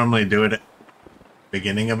don't normally do it at the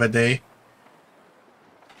beginning of a day.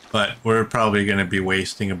 But we're probably going to be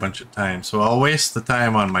wasting a bunch of time. So I'll waste the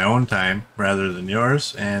time on my own time rather than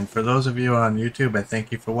yours. And for those of you on YouTube, I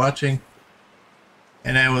thank you for watching.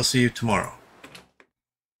 And I will see you tomorrow.